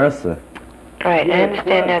at the Mercer. Right, I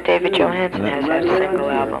understand now David Johansen has had a single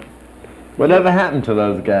album. Whatever happened to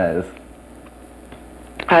those guys?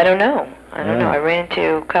 I don't know. I don't know. Yeah. I ran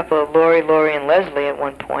into a couple of Lori, and Leslie at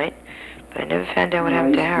one point, but I never found out what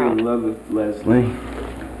happened to I Harold. used to love with Leslie.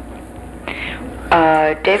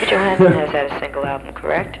 David Johansen has had a single album,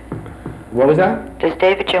 correct? What was that? Does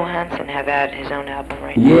David Johansen have had his own album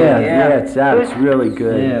right now? Yeah, it's out. It's really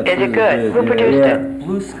good. Yeah, Is it good? Who produced Yeah. it?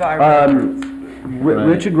 Blue Sky Records. Right.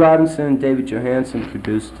 Richard Robinson and David Johansen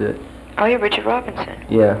produced it. Oh, yeah, Richard Robinson.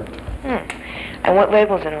 Yeah. And what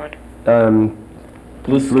label is it on?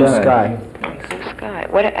 Blue Sky. On Blue Sky.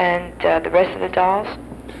 What? And the rest of the dolls?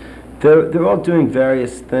 They're all doing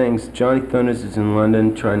various things. Johnny Thunders is in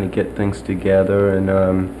London trying to get things together, and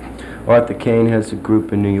Arthur Kane has a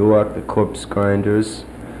group in New York, the Corpse Grinders.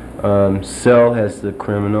 Sel has the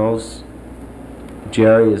Criminals.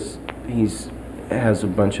 Jerry has a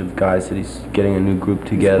bunch of guys that he's getting a new group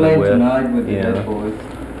together He's playing with. tonight with the Yeah. Dead Boys.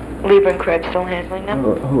 Lieber and Krebs still handling them?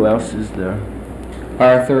 Who else is there?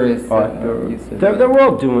 Arthur is. Arthur. You said They're, that. they're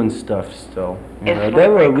all doing stuff still. You Is know, they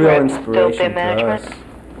were a Lieber and real Krebs still their inspiration to management? us.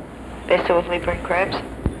 They still with Lieber and Krebs?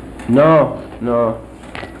 No.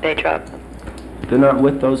 They dropped. They're not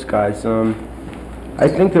with those guys. I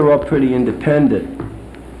think they're all pretty independent.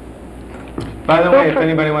 By the way, if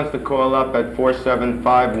anybody wants to call up at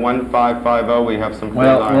 475-1550, we have some free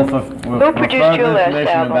Well, lines. for produced further your last information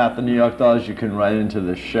album? about the New York Dolls, you can write into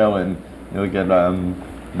the show and you'll get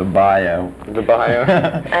the bio. The bio.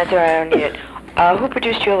 That's all right, I don't need it. Who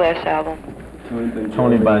produced your last album?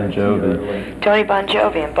 Tony Bon Jovi. Tony Bon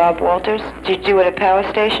Jovi and Bob Walters. Did you do it at Power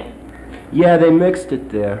Station? Yeah, they mixed it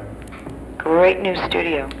there. Great new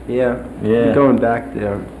studio. Yeah. Yeah. We're going back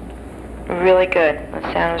there. Really good. The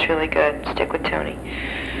sound was really good. Stick with Tony.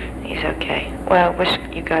 He's okay. Well, wish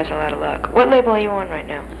you guys a lot of luck. What label are you on right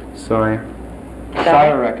now? Sire.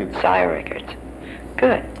 Sire Records. Sire Records.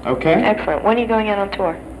 Good. Okay. Excellent. When are you going out on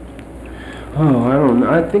tour? Oh, I don't know.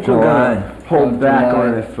 I think we're July. gonna hold back July.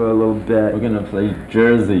 on it for a little bit. We're gonna play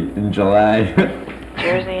Jersey in July.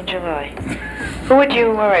 Jersey in July. Who would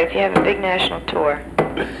you, all right, if you have a big national tour,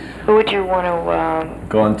 who would you want to,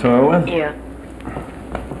 Go on tour with? yeah.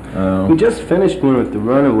 We just finished one with the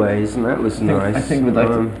Runaways, and that was nice. I think we'd like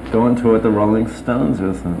to go on tour with the Rolling Stones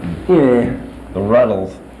or something. Yeah. The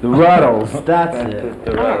Ruddles. The Ruddles, that's it.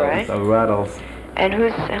 The All right. The Ruddles. And who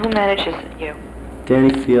manages you?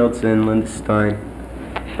 Danny Fields and Linda Stein.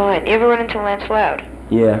 Fine. You ever run into Lance Loud?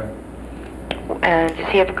 Yeah. And does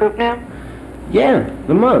he have a group now? Yeah,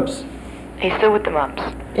 the Mumps. He's still with the Mumps.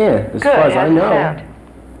 Yeah, as Good. far as I How's the know. sound?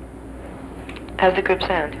 How's the group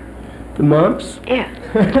sound? The Mumps? Yeah.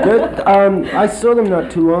 I saw them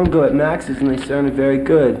not too long ago at Max's, and they sounded very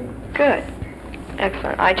good. Good.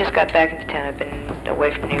 Excellent. I just got back into town. I've been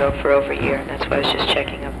away from New York for over a year, and that's why I was just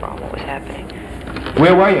checking up on what was happening.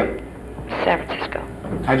 Where were you? San Francisco.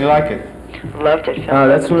 How'd you like it? Loved it. Oh,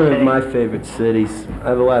 that's one of my favorite cities. I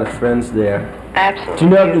have a lot of friends there. Absolutely. Do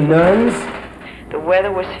you know the nuns? The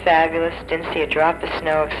weather was fabulous. Didn't see a drop of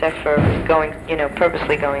snow except for going,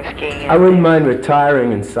 purposely going skiing. I wouldn't mind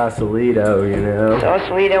retiring in Sausalito, you know.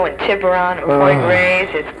 Sausalito and Tiburon and Point Reyes.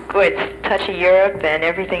 It's good. It's a touch of Europe and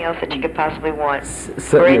everything else that you could possibly want.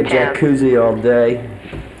 Sitting in a jacuzzi all day.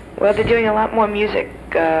 Well, they're doing a lot more music,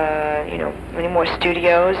 many more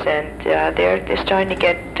studios, and they're starting to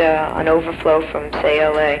get an overflow from, say,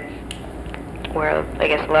 LA, where I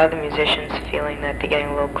guess a lot of the musicians feeling that they're getting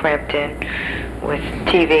a little cramped in with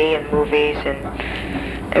TV and movies and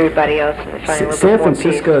everybody else, and they're finding a little San bit more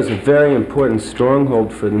Francisco is a very important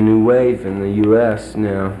stronghold for the new wave in the U.S.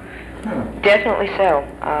 now. Definitely so.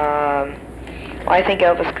 Well, I think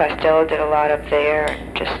Elvis Costello did a lot up there.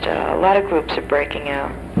 Just a lot of groups are breaking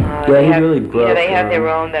out. Yeah, he really broke. They have their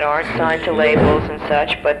own that aren't signed to labels and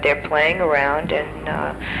such, but they're playing around, and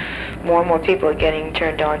more and more people are getting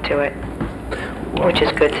turned on to it, which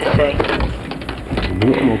is good to see.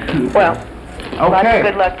 Well, lots of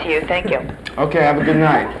good luck to you. Thank you. Okay, have a good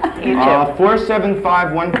night. You too.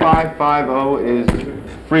 475-1550 is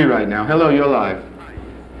free right now. Hello, you're live.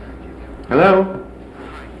 Hello?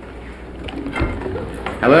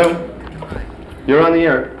 Hello? You're on the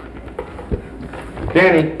air.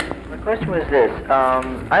 Danny. My question was this.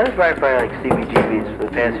 I was right by like CBGB's for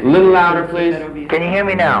the past few A little louder, please. Can you hear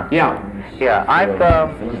me now? Yeah. Yeah, I've Go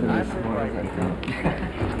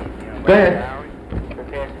ahead. For the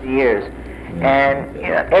past few years. And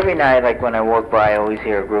every night, like when I walk by, I always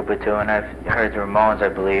hear a group or two, and I've heard the Ramones, I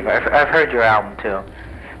believe. I've heard your album too.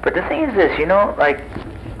 But the thing is this, like,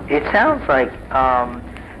 it sounds like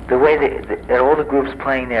the way that all the groups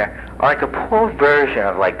playing there are like a poor version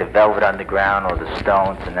of like the Velvet Underground or the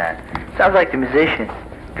Stones and that. Sounds like the musicians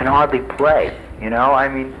can hardly play. I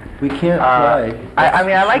mean. We can't play. I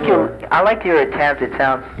like your attempt. It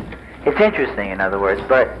sounds, it's interesting, in other words,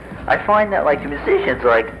 but I find that like the musicians,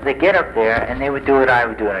 like they get up there and they would do what I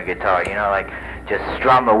would do on a guitar, like just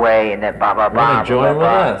strum away and then ba ba ba. Join with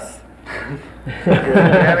us. Do you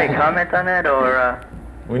have any comment on that, or?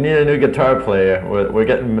 We need a new guitar player. We're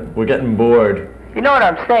getting bored. You know what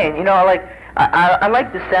I'm saying? I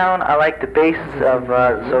like the sound. I like the basis of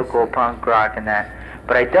so-called punk rock and that,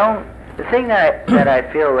 but I don't. The thing that I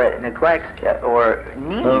feel that neglects or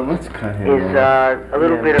needs is a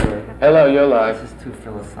little bit of. Hello, you're live. This is too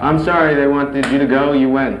philosophical. I'm sorry, they wanted you to go. You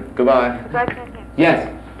went. Goodbye. Yes.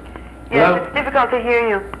 Yes, it's difficult to hear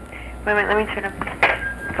you. Wait a minute, let me turn up the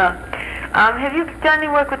phone. Have you done any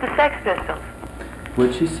work with the Sex Pistols?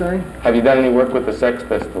 What'd she say? Have you done any work with the Sex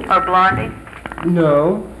Pistols? Or Blondie?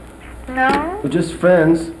 No. No? We're just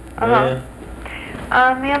friends. The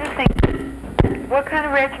other thing, what kind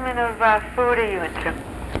of regimen of food are you into?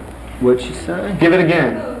 What'd she say? Give it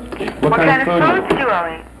again. What kind of food do you all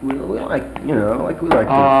eat? We like, we like good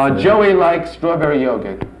food. Joey likes strawberry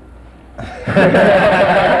yogurt. That's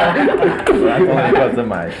only because of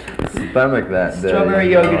my stomach that day.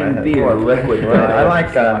 Strawberry yogurt and beer. Or liquid. I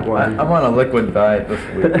like I'm on a liquid diet this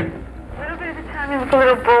week. A little bit of the time you look a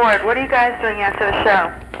little bored. What are you guys doing after the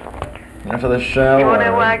show? After the show, you want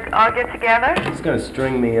to all get together? He's gonna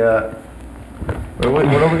string me up. What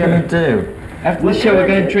are we gonna do? After the show, we're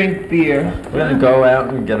gonna drink beer. We're gonna go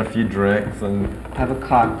out and get a few drinks and have a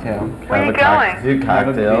cocktail. Where are you going? A few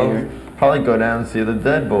cocktails. Probably go down and see the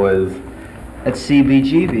Dead Boys at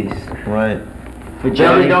CBGB's. Right.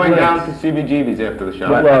 They'll be going down to CBGB's after the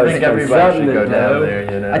show. Well, I think everybody should go down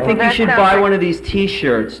there. I think you should buy one of these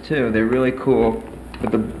T-shirts too. They're really cool.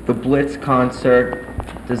 With the Blitz concert,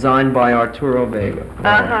 designed by Arturo Vega.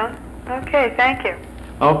 Okay, thank you.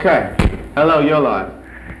 Okay. Hello, you're live.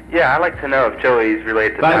 Yeah, I'd like to know if Joey's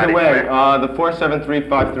related to By the way, Smith. the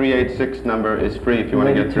 473-5386 number is free if you want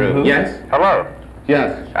to get through. Yes? Hello?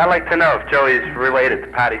 Yes. I'd like to know if Joey's related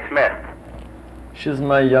to Patti Smith. She's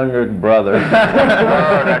my younger brother. Oh,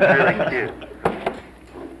 that's really cute.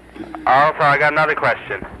 Also, I got another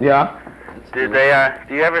question. Yeah? Do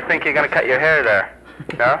you ever think you're going to cut your hair there?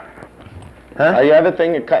 No? Huh? Are you ever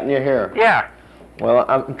thinking of cutting your hair? Yeah. Well,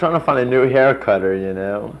 I'm trying to find a new hair cutter,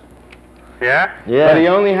 Yeah? Yeah. But he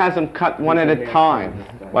only has them cut one at a time.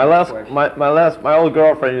 My old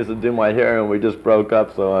girlfriend used to do my hair, and we just broke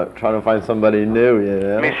up. So I'm trying to find somebody new,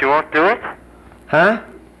 You mean she won't do it? Huh?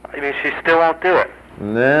 You mean she still won't do it?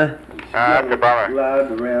 Nah. That's a bummer.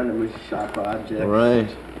 Loud around and with sharp objects. Right.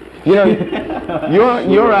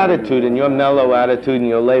 Your attitude and your mellow attitude and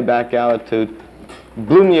your laid-back attitude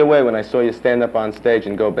blew me away when I saw you stand up on stage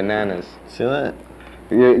and go bananas. See that?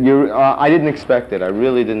 I didn't expect it. I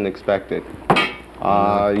really didn't expect it.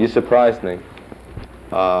 You surprised me.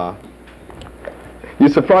 You're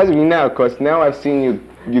surprising me now, because now I've seen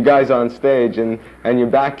you guys on stage, and you're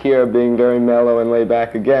back here being very mellow and laid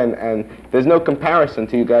back again, and there's no comparison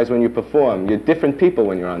to you guys when you perform. You're different people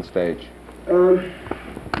when you're on stage. Do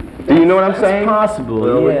you know what I'm saying? Possible,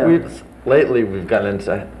 Well, yeah. lately we've gotten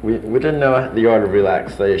into, we didn't know the art of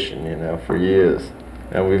relaxation, you know, for years.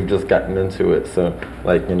 And we've just gotten into it, so,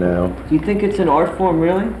 like, you know. Do you think it's an art form,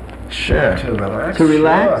 really? Sure. To relax? To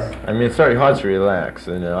relax? I mean, it's very hard to relax,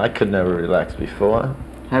 you know. I could never relax before.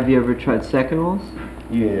 Have you ever tried second rolls?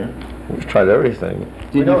 Yeah. We've tried everything.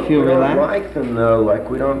 Did you feel we relaxed? don't like them, though. Like,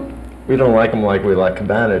 we don't... We don't like them like we like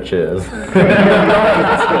cabana chairs.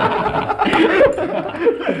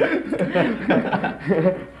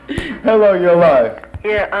 Hello, you're live.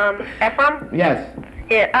 Yeah, Efrom? Yes.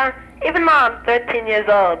 Yeah, even though I'm 13 years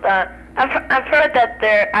old, I've heard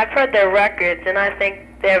their records, and I think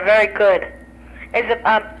they're very good.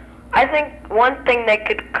 I think one thing they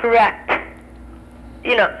could correct,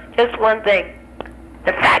 you know, just one thing,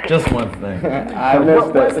 the faggot. Just one thing. I missed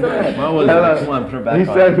What's it. that? What was Hello. it? Come on, put it back He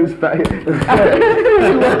on. said who's faggot.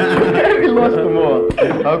 He lost them all.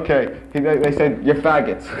 Okay. They said, you're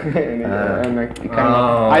faggots.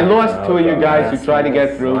 I lost two of you guys who tried to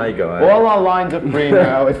get through. All our lines are free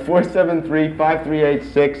now. It's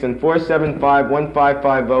 473-5386 and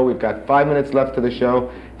 475-1550. We've got 5 minutes left to the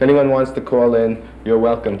show. If anyone wants to call in, you're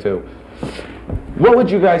welcome to. What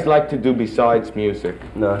would you guys like to do besides music?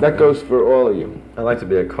 No. That goes for all of you. I'd like to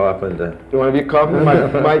be a carpenter. You want to be a carpenter?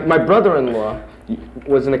 My brother-in-law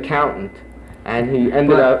was an accountant, and he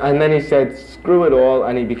ended up, and then he said, screw it all,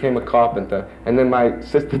 and he became a carpenter. And then my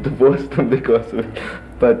sister divorced him because of it.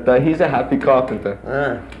 But he's a happy carpenter.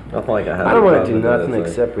 Nothing like a happy I don't want to do carpenter, nothing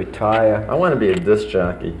that's except retire. I want to be a disc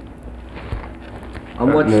jockey.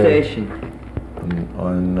 On what station?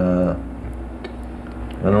 On, I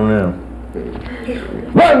don't know.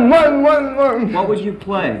 One. What would you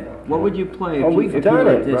play? What would you play if We've you done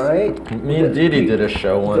were it, right? Me and Dee Dee did a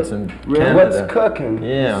show once in Canada. What's cooking?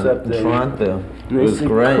 Yeah, Except in they- Toronto. It They was said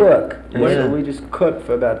great. cook. Yeah. So we just cooked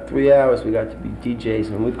for about 3 hours. We got to be DJs,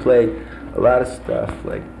 and we played a lot of stuff.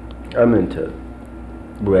 Like, I'm into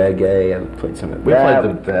reggae. I played some of We that.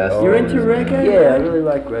 played the best. You're into reggae? Yeah, I really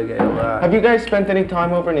like reggae a lot. Have you guys spent any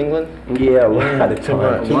time over in England? Yeah, a lot of too time.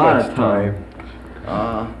 much. Too A lot much of time.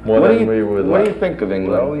 More What than do you, we would what do like. you think of We're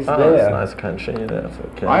England? always Oh, there. it's a nice country, you know, it's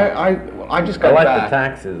okay. I just I got like back. the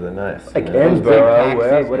taxes, they're nice. Like you know. Edinburgh,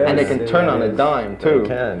 whatever. And they can turn on a dime too. They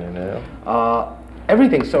can, you know.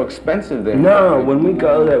 Everything's so expensive there. No, when we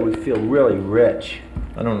go there, we feel really rich.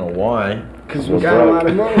 I don't know why. Because we got a lot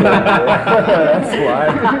of money. That's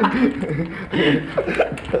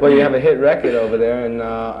why. Well, you have a hit record over there, and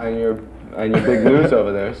you're big news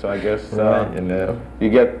over there. So I guess Right, you know. you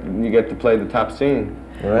get to play the top scene.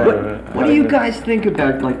 Right. What do you guys think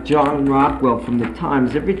about, like, John Rockwell from the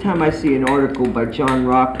Times? Every time I see an article by John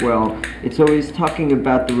Rockwell, it's always talking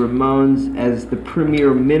about the Ramones as the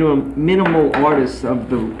premier minimal artists of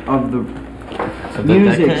the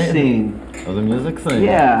music decade? scene. Of the music scene?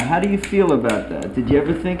 Yeah, how do you feel about that? Did you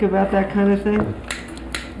ever think about that kind of thing?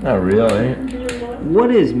 Not really.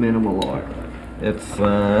 What is minimal art? It's,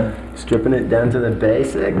 stripping it down to the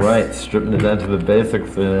basics. right, stripping it down to the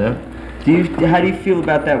basics, you know. How do you feel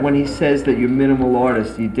about that when he says that you're minimal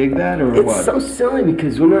artist? Do you dig that or It's what? so silly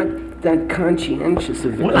because we're not that conscientious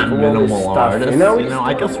of We're not all this minimal stuff. artists, You know, we you just know.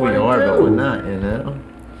 I do guess what we we are, but do. we're not, you know.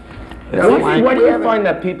 It's Why do you find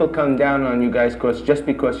that people come down on you guys just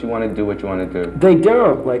because you want to do what you want to do? They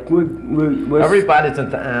don't. Like, we're Everybody's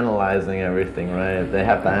into analyzing everything, right? They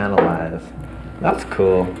have to analyze. That's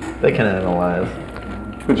cool. They can analyze.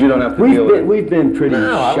 But you don't have to deal with it. We've been pretty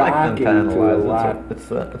No, I like them shocking to to a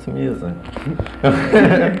analyze. lot. It's amusing.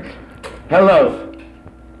 Hello.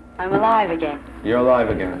 I'm alive again. You're alive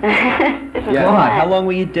again. This is Why? How long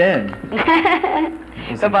were you dead?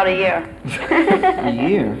 For about a year. A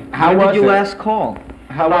year. How when was did you it? last call?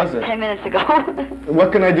 How About was it? 10 minutes ago.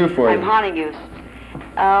 What can I do for I'm you? haunting you.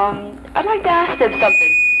 I'd like to ask them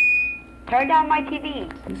something. Turn down my TV.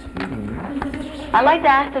 I'd like to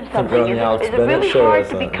ask them something. on the Alex Is it Bennett really show or hard to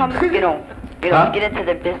something. become, Huh? to get into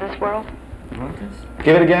the business world?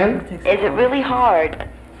 Give it again? Is it really hard,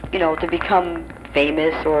 to become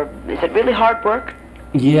famous, or is it really hard work?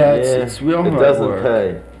 Yeah, it's real hard It doesn't work.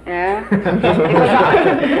 pay. Yeah.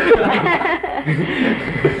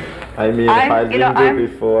 I mean, if I didn't do it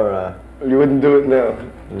before, you wouldn't do it now.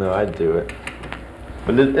 No, I'd do it.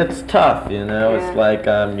 But it's tough, you know. It's like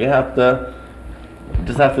you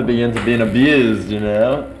just have to be into being abused, you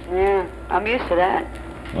know. Yeah, I'm used to that.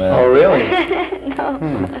 Well, Oh, really? No.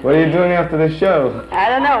 What are you doing after the show? I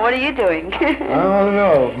don't know. What are you doing? I don't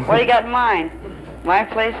know. What do you got in mind? My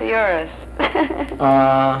place or yours?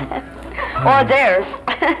 Or theirs.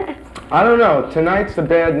 I don't know. Tonight's a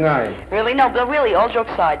bad night. Really? No, but really, all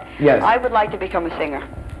jokes aside, Yes. I would like to become a singer.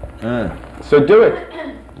 So do it.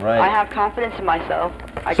 I have confidence in myself.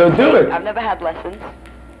 I So can do sing. it. I've never had lessons.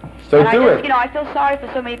 So and do I just, it. You know, I feel sorry for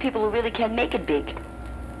so many people who really can't make it big.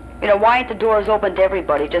 You know, why aren't the doors open to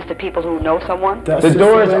everybody, just to people who know someone? The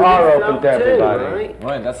doors are open to everybody.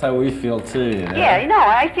 Right, that's how we feel too, you know? Yeah, you know,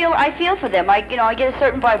 I feel for them. I get a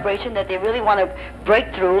certain vibration that they really want to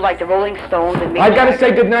break through, like the Rolling Stones and. I gotta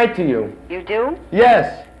say goodnight to you. You do?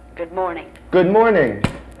 Yes. Good morning. Good morning.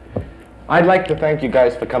 I'd like to thank you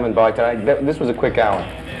guys for coming by tonight. This was a quick hour.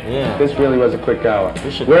 Yeah. This really was a quick hour.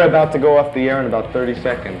 We're about to go off the air in about 30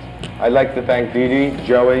 seconds. I'd like to thank Dee Dee,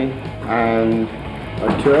 Joey, and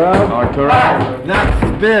Arturo. Not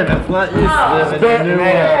Spiv, it's not you, Spiv. It's the new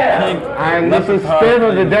pink. And this is Spiv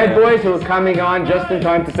of the Dead Boys who are coming on just in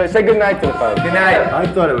time to say goodnight to the folks. Good night. I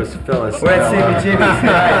thought it was Phyllis. We're at CBGB's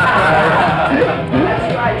tonight.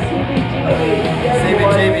 That's right, CBGB.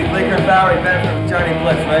 CBGB, Bleecker and Bowery, Ben from Johnny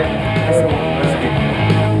Blitz, right? There's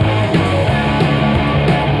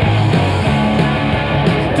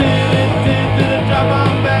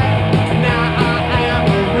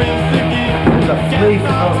a fleece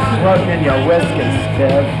of floating in your whiskers,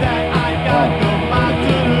 Kev.